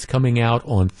book that's coming out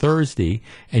on Thursday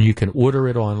and you can order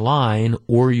it online,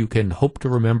 or you can hope to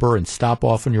remember and stop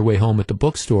off on your way home at the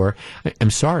bookstore,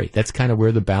 I'm sorry, that's kind of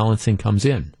where the balancing comes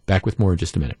in. Back with more in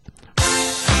just a minute.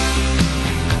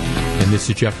 And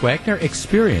this is Jeff Wagner.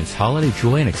 Experience holiday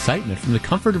joy and excitement from the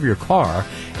comfort of your car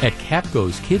at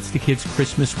Capco's Kids to Kids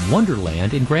Christmas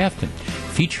Wonderland in Grafton,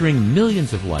 featuring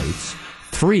millions of lights,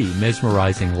 3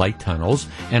 mesmerizing light tunnels,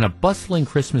 and a bustling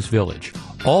Christmas village.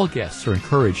 All guests are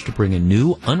encouraged to bring a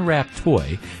new, unwrapped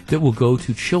toy that will go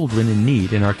to children in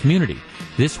need in our community.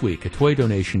 This week, a toy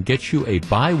donation gets you a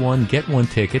buy one, get one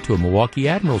ticket to a Milwaukee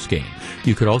Admirals game.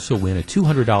 You could also win a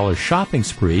 $200 shopping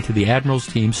spree to the Admirals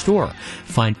team store.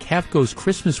 Find Capco's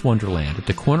Christmas Wonderland at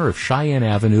the corner of Cheyenne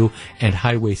Avenue and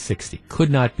Highway 60. Could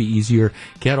not be easier.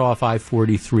 Get off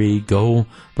I-43, go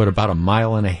but about a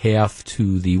mile and a half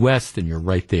to the west, and you're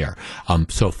right there.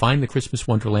 So find the Christmas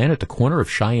Wonderland at the corner of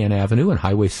Cheyenne Avenue and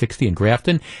Highway 60 in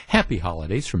Grafton. Happy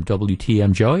holidays from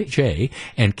WTMJ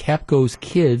and Capco's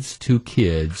Kids to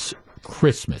Kids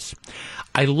Christmas.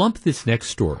 I lump this next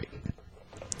story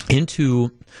into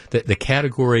the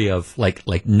category of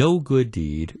like no good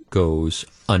deed goes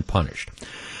unpunished.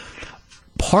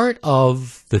 Part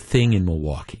of the thing in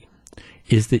Milwaukee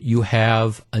is that you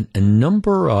have a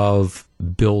number of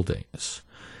buildings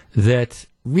that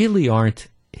really aren't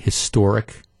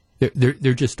historic.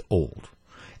 They're just old,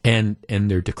 and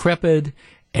they're decrepit,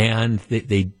 and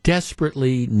they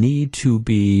desperately need to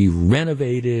be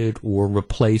renovated or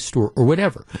replaced or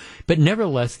whatever. But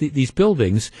nevertheless, these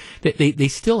buildings, they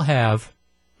still have,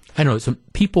 I don't know, some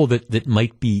people that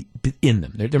might be in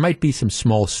them. There might be some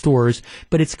small stores,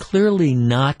 but it's clearly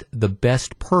not the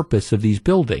best purpose of these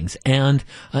buildings. And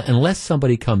unless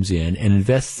somebody comes in and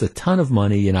invests a ton of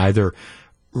money in either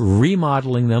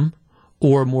remodeling them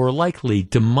or more likely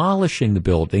demolishing the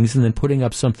buildings and then putting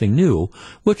up something new,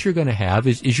 what you're going to have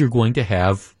is you're going to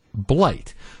have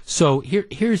blight. So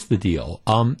here's the deal.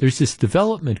 There's this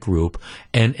development group,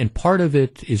 and part of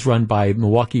it is run by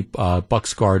Milwaukee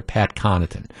Bucks guard Pat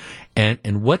Connaughton.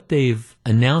 And what they've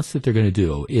announced that they're going to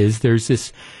do is there's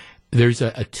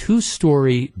a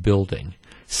two-story building,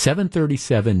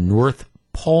 737 North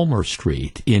Palmer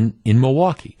Street in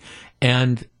Milwaukee.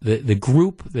 And the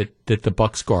group that the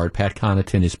Bucks guard, Pat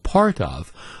Connaughton, is part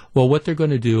of, well, what they're going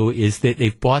to do is that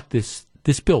they've bought this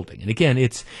building. And again,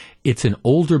 it's an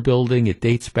older building. It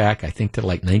dates back, I think, to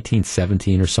like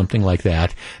 1917 or something like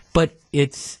that. But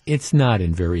it's not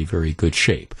in very, very good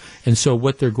shape. And so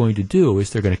what they're going to do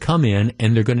is they're going to come in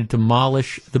and they're going to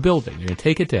demolish the building. They're going to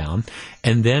take it down.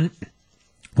 And then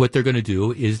what they're going to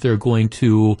do is they're going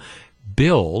to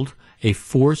build a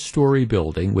 4-story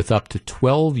building with up to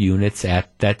 12 units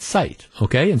at that site.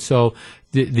 Okay? And so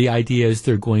the idea is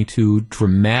they're going to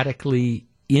dramatically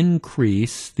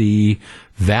increase the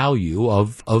value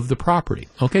of the property.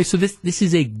 Okay? So this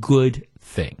is a good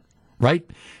thing, right?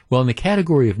 Well, in the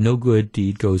category of no good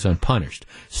deed goes unpunished,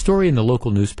 story in the local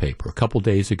newspaper a couple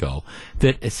days ago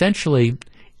that essentially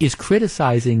is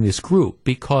criticizing this group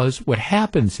because what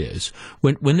happens is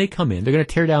when they come in, they're going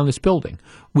to tear down this building,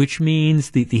 which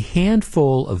means the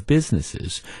handful of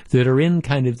businesses that are in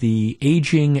kind of the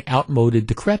aging, outmoded,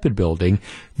 decrepit building,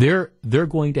 they're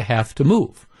going to have to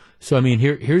move. So, I mean,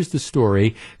 here's the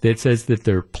story that says that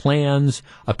their plans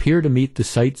appear to meet the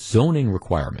site's zoning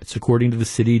requirements, according to the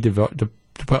city Department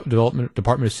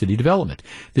of City Development.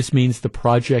 This means the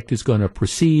project is going to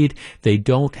proceed. They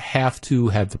don't have to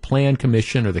have the Plan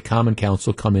Commission or the Common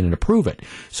Council come in and approve it.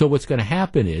 So what's going to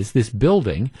happen is this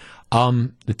building,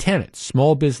 the tenants,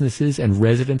 small businesses and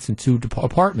residents in 2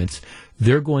 apartments,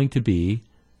 they're going to be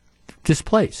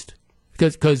displaced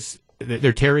because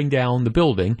they're tearing down the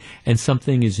building and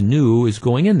something new is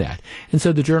going in that. And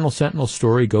so the Journal-Sentinel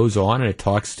story goes on and it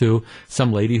talks to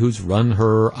some lady who's run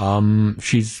her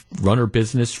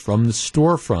business from the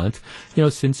storefront,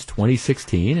 since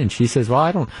 2016. And she says, well,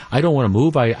 I don't want to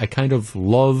move. I kind of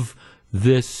love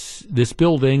this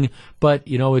building, but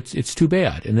it's too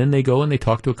bad. And then they go and they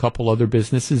talk to a couple other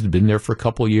businesses that have been there for a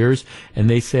couple of years, and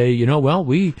they say, well,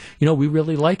 we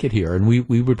really like it here and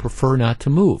we would prefer not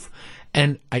to move.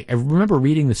 And I remember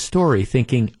reading the story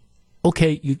thinking,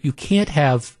 okay, you can't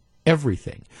have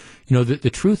everything. The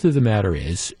truth of the matter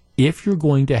is, if you're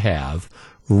going to have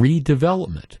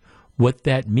redevelopment, what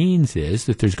that means is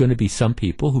that there's going to be some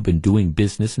people who've been doing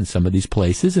business in some of these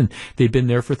places, and they've been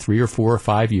there for 3 or 4 or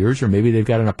 5 years, or maybe they've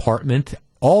got an apartment,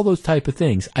 all those type of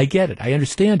things. I get it. I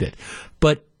understand it.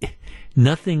 But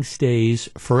nothing stays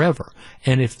forever.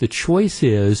 And if the choice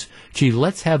is, gee,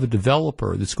 let's have a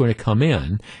developer that's going to come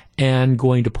in and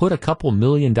going to put a couple $1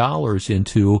 million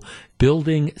into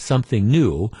building something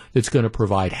new that's going to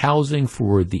provide housing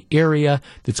for the area,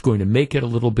 that's going to make it a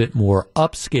little bit more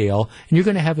upscale, and you're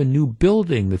going to have a new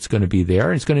building that's going to be there,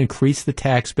 and it's going to increase the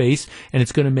tax base, and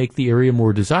it's going to make the area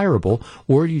more desirable,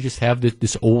 or you just have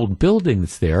this old building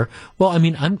that's there. Well, I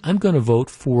mean, I'm going to vote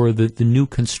for the new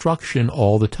construction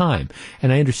all the time.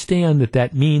 And I understand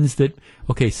that means that,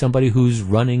 okay, somebody who's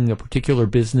running a particular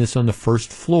business on the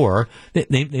first floor,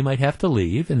 they might have to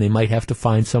leave and they might have to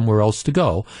find somewhere else to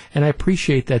go. And I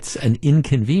appreciate that's an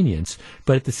inconvenience,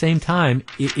 but at the same time,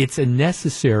 it's a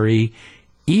necessary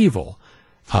evil.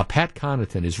 Pat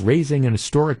Connaughton is raising an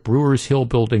historic Brewers Hill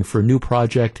building for a new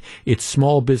project. Its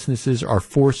small businesses are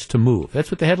forced to move.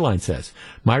 That's what the headline says.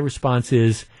 My response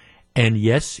is, and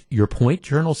yes, your point,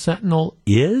 Journal-Sentinel,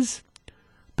 is...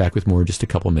 Back with more in just a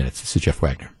couple of minutes. This is Jeff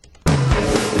Wagner.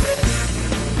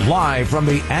 Live from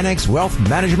the Annex Wealth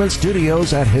Management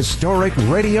Studios at historic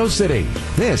Radio City,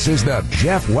 this is the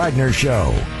Jeff Wagner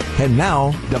Show. And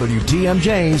now,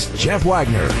 WTMJ's Jeff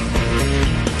Wagner.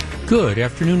 Good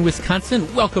afternoon,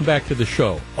 Wisconsin. Welcome back to the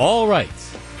show. All right.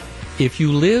 If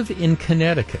you live in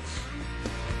Connecticut,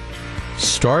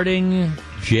 starting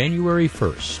January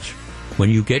 1st, when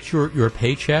you get your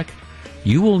paycheck,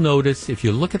 you will notice if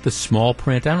you look at the small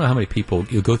print, I don't know how many people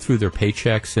you go through their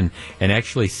paychecks and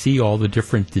actually see all the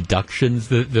different deductions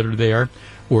that are there,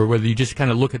 or whether you just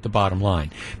kind of look at the bottom line.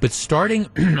 But starting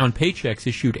on paychecks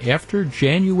issued after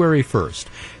January 1st,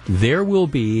 there will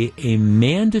be a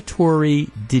mandatory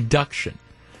deduction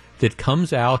that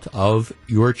comes out of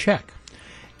your check.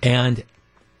 And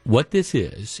what this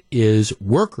is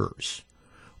workers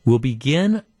will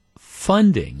begin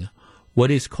funding what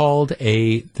is called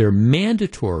their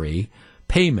mandatory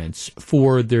payments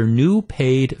for their new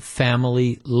paid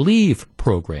family leave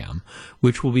program,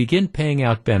 which will begin paying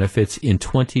out benefits in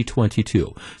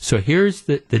 2022. So here's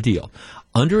the deal.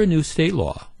 Under a new state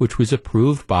law, which was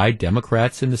approved by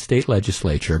Democrats in the state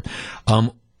legislature,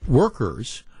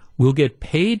 workers will get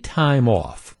paid time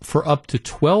off for up to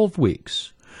 12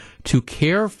 weeks to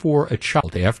care for a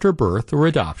child after birth or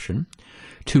adoption,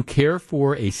 to care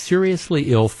for a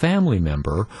seriously ill family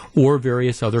member, or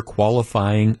various other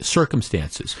qualifying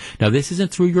circumstances. Now, this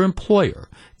isn't through your employer.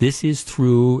 This is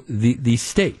through the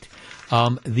state.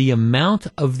 The amount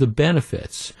of the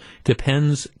benefits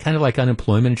depends, kind of like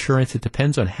unemployment insurance, it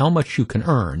depends on how much you can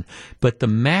earn, but the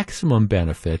maximum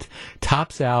benefit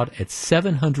tops out at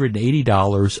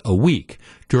 $780 a week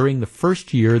during the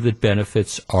first year that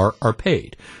benefits are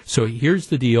paid. So here's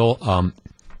the deal.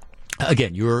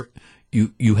 Again, you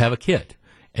have a kid,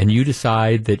 and you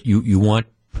decide that you want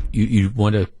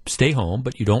to stay home,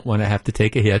 but you don't want to have to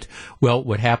take a hit. Well,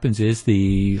 what happens is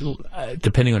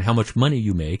depending on how much money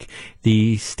you make,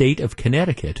 the state of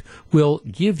Connecticut will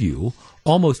give you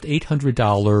almost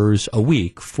 $800 a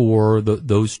week for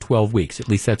those 12 weeks. At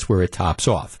least that's where it tops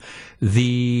off.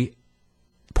 The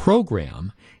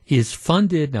program is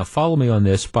funded, now follow me on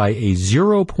this, by a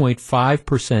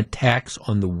 0.5% tax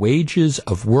on the wages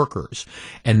of workers.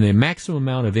 And the maximum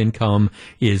amount of income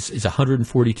is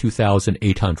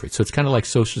 $142,800. So it's kind of like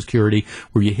Social Security,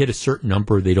 where you hit a certain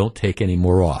number, they don't take any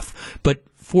more off. But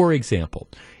for example,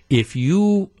 if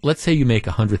let's say you make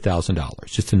 $100,000,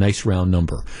 just a nice round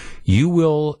number, you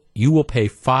will pay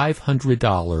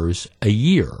 $500 a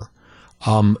year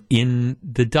in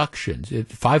deductions.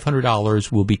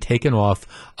 $500 will be taken off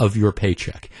of your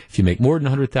paycheck. If you make more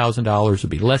than $100,000, it'll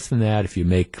be less than that. If you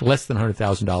make less than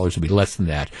 $100,000, it'll be less than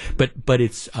that. But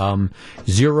it's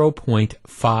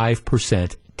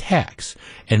 0.5% tax.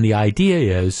 And the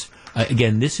idea is,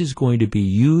 again, this is going to be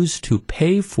used to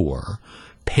pay for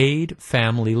paid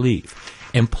family leave.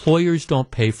 Employers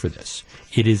don't pay for this.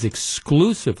 It is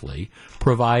exclusively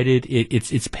provided,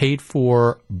 it's paid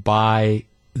for by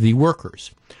the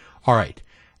workers. All right.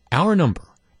 Our number,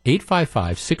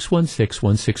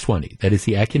 855-616-1620. That is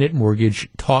the AccuNet Mortgage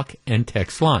talk and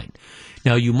text line.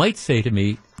 Now, you might say to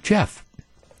me, Jeff,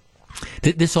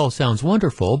 this all sounds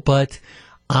wonderful, but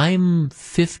I'm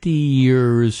 50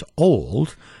 years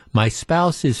old. My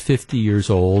spouse is 50 years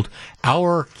old.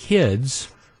 Our kids,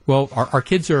 our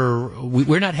kids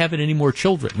we're not having any more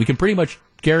children. We can pretty much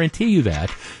guarantee you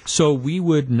that. So we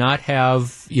would not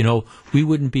have, we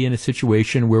wouldn't be in a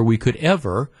situation where we could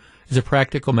ever, as a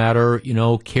practical matter,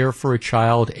 care for a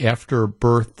child after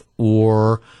birth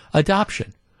or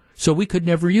adoption. So we could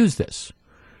never use this.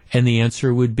 And the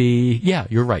answer would be, yeah,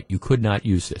 you're right. You could not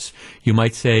use this. You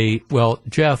might say, well,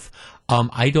 Jeff,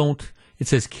 it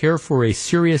says care for a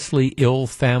seriously ill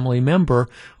family member.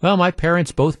 Well, my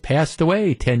parents both passed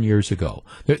away 10 years ago.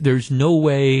 There's no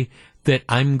way that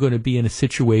I'm going to be in a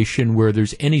situation where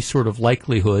there's any sort of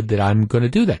likelihood that I'm going to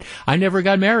do that. I never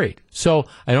got married, so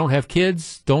I don't have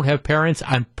kids, don't have parents.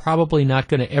 I'm probably not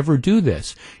going to ever do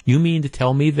this. You mean to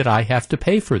tell me that I have to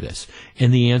pay for this?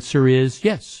 And the answer is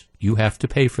yes, you have to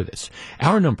pay for this.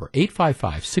 Our number,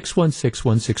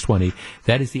 855-616-1620.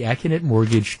 That is the AccuNet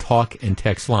Mortgage talk and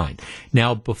text line.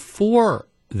 Now, before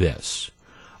this,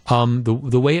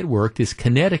 the way it worked is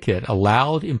Connecticut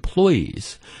allowed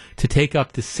employees to take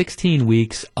up to 16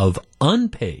 weeks of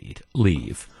unpaid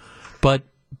leave. But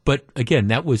again,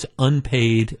 that was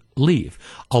unpaid leave.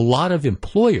 A lot of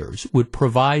employers would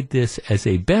provide this as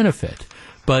a benefit,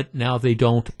 but now they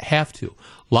don't have to.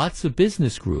 Lots of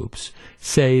business groups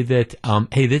say that,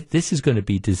 hey, this is going to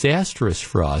be disastrous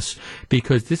for us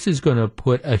because this is going to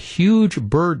put a huge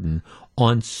burden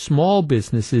on small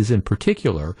businesses in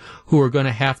particular who are going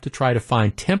to have to try to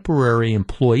find temporary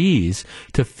employees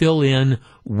to fill in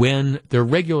when their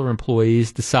regular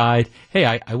employees decide, hey,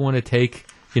 I want to take,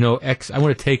 I want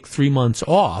to take 3 months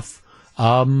off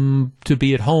to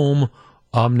be at home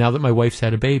now that my wife's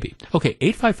had a baby. Okay,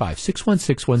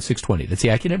 855-616-1620. That's the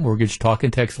AccuNet Mortgage talk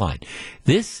and text line.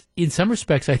 This, in some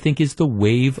respects, I think is the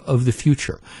wave of the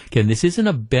future. Again, this isn't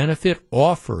a benefit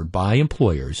offered by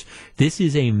employers. This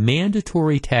is a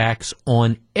mandatory tax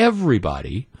on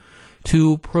everybody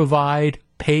to provide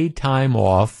paid time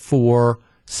off for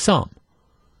some.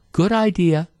 Good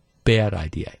idea, bad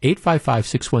idea.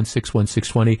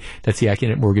 855-616-1620. That's the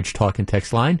AccuNet Mortgage Talk and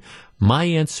Text line. My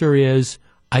answer is,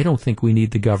 I don't think we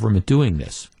need the government doing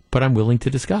this, but I'm willing to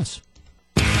discuss.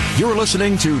 You're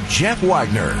listening to Jeff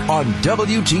Wagner on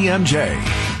WTMJ.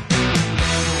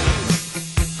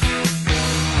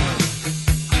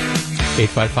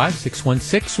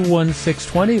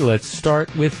 855-616-1620. Let's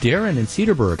start with Darren in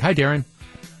Cedarburg. Hi, Darren.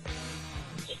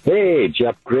 Hey,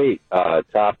 Jeff, great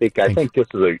topic. I think this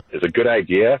is a good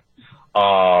idea.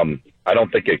 I don't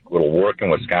think it will work in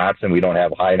Wisconsin. We don't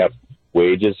have high enough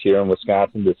wages here in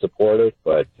Wisconsin to support it.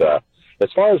 But as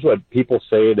far as what people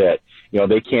say that,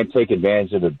 they can't take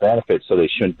advantage of the benefits, so they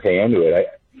shouldn't pay into it,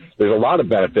 there's a lot of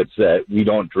benefits that we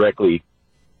don't directly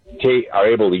are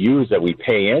able to use that we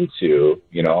pay into.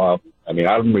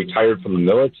 I'm retired from the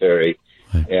military,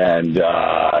 and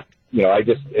I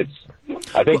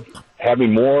think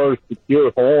having more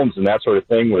secure homes and that sort of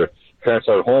thing where parents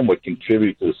are at home would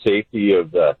contribute to the safety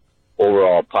of the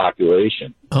overall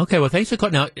population. Okay, well, thanks for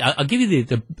calling. Now, I'll give you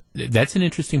that's an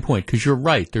interesting point, because you're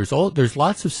right. There's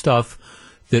lots of stuff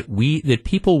that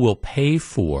people will pay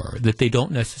for that they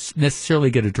don't necessarily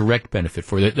get a direct benefit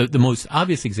for. The most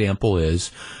obvious example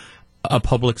is a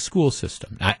public school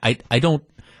system. I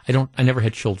never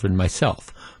had children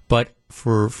myself, but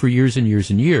for years and years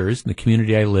and years in the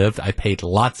community I lived, I paid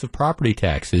lots of property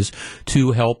taxes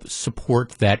to help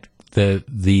support the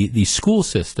school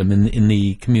system in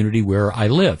the community where I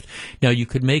lived. Now, you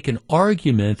could make an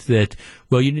argument that,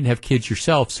 well, you didn't have kids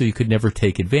yourself, so you could never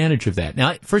take advantage of that.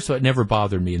 Now, first of all, it never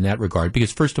bothered me in that regard,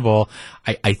 because first of all,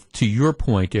 I to your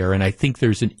point, Aaron, I think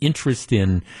there's an interest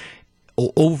in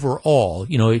overall,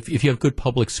 if you have good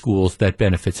public schools, that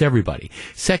benefits everybody.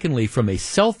 Secondly, from a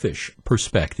selfish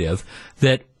perspective,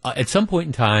 that at some point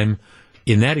in time,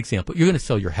 in that example, you're going to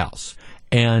sell your house.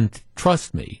 And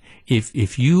trust me,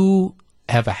 if you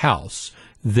have a house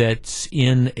that's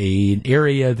in an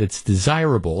area that's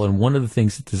desirable, and one of the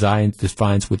things that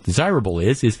defines what desirable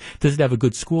is does it have a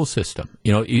good school system?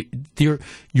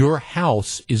 Your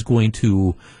house is going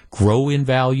to grow in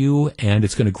value, and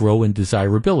it's going to grow in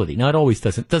desirability. Now,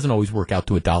 it doesn't always work out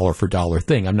to a dollar for dollar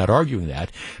thing. I'm not arguing that,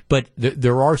 but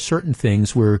there are certain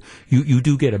things where you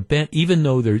do get even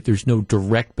though there's no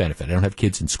direct benefit. I don't have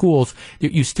kids in schools.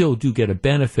 You still do get a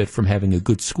benefit from having a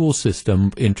good school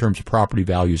system in terms of property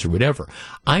values or whatever.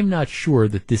 I'm not sure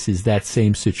that this is that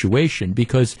same situation,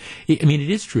 because, it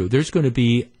is true. There's going to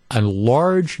be a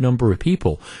large number of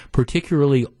people,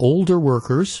 particularly older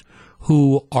workers,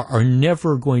 who are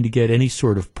never going to get any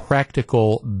sort of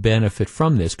practical benefit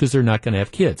from this because they're not going to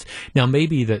have kids. Now,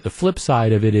 maybe the flip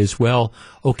side of it is, well,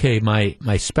 okay, my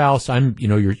spouse,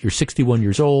 you're 61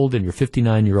 years old and your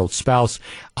 59-year-old spouse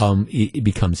it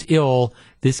becomes ill.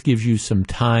 This gives you some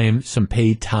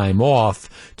paid time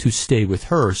off to stay with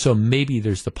her. So maybe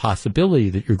there's the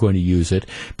possibility that you're going to use it,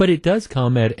 but it does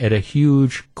come at a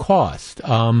huge cost.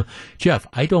 Jeff,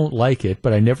 I don't like it,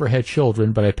 but I never had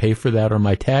children, but I pay for that on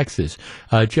my taxes.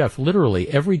 Jeff, literally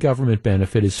every government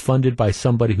benefit is funded by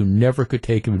somebody who never could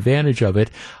take advantage of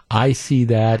it. I see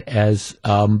that as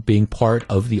being part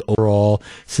of the overall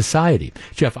society.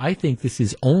 Jeff, I think this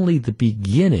is only the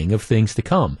beginning of things to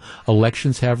come.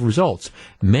 Elections have results.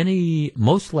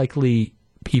 Most likely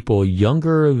people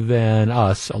younger than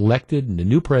us elected a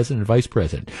new president and vice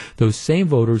president. Those same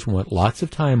voters want lots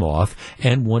of time off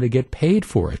and want to get paid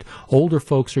for it. Older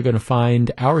folks are going to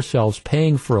find ourselves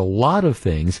paying for a lot of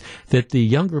things that the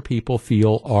younger people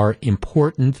feel are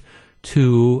important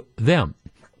to them.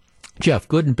 Jeff,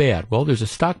 good and bad. Well, there's a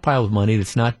stockpile of money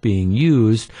that's not being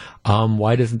used.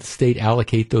 Why doesn't the state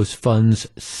allocate those funds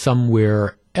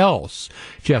somewhere else?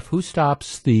 Jeff, who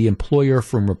stops the employer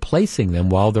from replacing them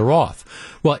while they're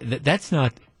off? Well, that's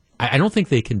not, I don't think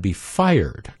they can be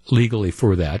fired legally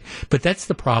for that, but that's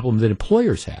the problem that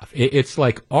employers have. It's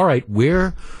like, all right,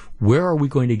 where are we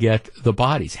going to get the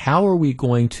bodies? How are we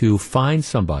going to find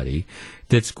somebody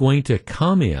that's going to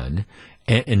come in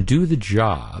and do the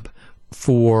job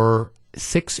for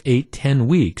 6, 8, 10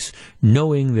 weeks,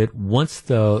 knowing that once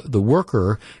the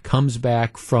worker comes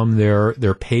back from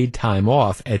their paid time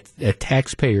off at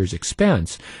taxpayers'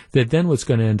 expense, that then what's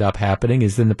going to end up happening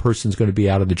is then the person's going to be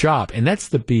out of the job. And that's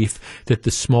the beef that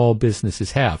the small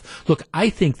businesses have. Look, I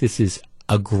think this is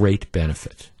a great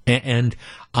benefit. And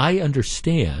I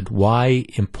understand why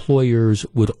employers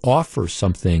would offer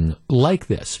something like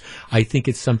this. I think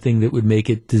it's something that would make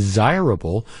it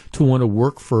desirable to want to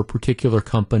work for a particular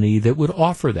company that would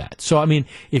offer that. So,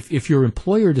 if your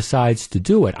employer decides to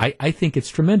do it, I think it's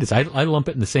tremendous. I lump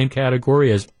it in the same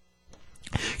category as,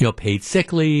 paid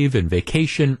sick leave and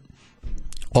vacation.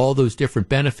 all those different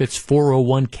benefits,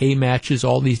 401k matches,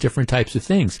 all these different types of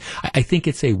things. I think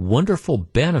it's a wonderful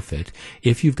benefit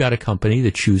if you've got a company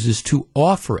that chooses to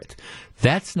offer it.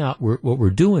 That's not what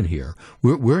we're doing here.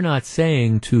 We're not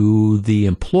saying to the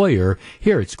employer,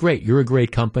 here, it's great, you're a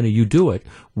great company, you do it.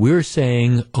 We're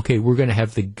saying, okay, we're going to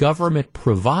have the government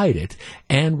provide it,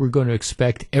 and we're going to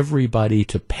expect everybody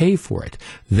to pay for it.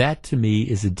 That, to me,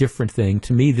 is a different thing.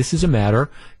 To me, this is a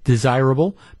matter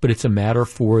desirable, but it's a matter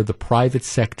for the private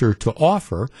sector to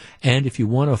offer. And if you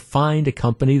want to find a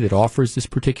company that offers this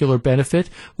particular benefit,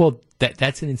 well,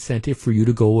 that's an incentive for you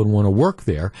to go and want to work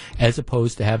there, as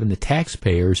opposed to having the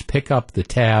taxpayers pick up the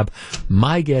tab.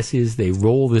 My guess is they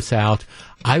roll this out.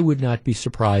 I would not be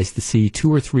surprised to see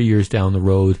 2 or 3 years down the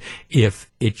road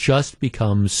if it just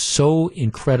becomes so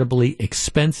incredibly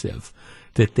expensive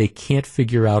that they can't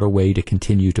figure out a way to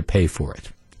continue to pay for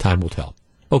it. Time will tell.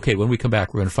 Okay, when we come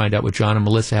back, we're going to find out what John and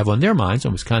Melissa have on their minds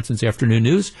on Wisconsin's Afternoon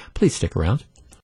News. Please stick around.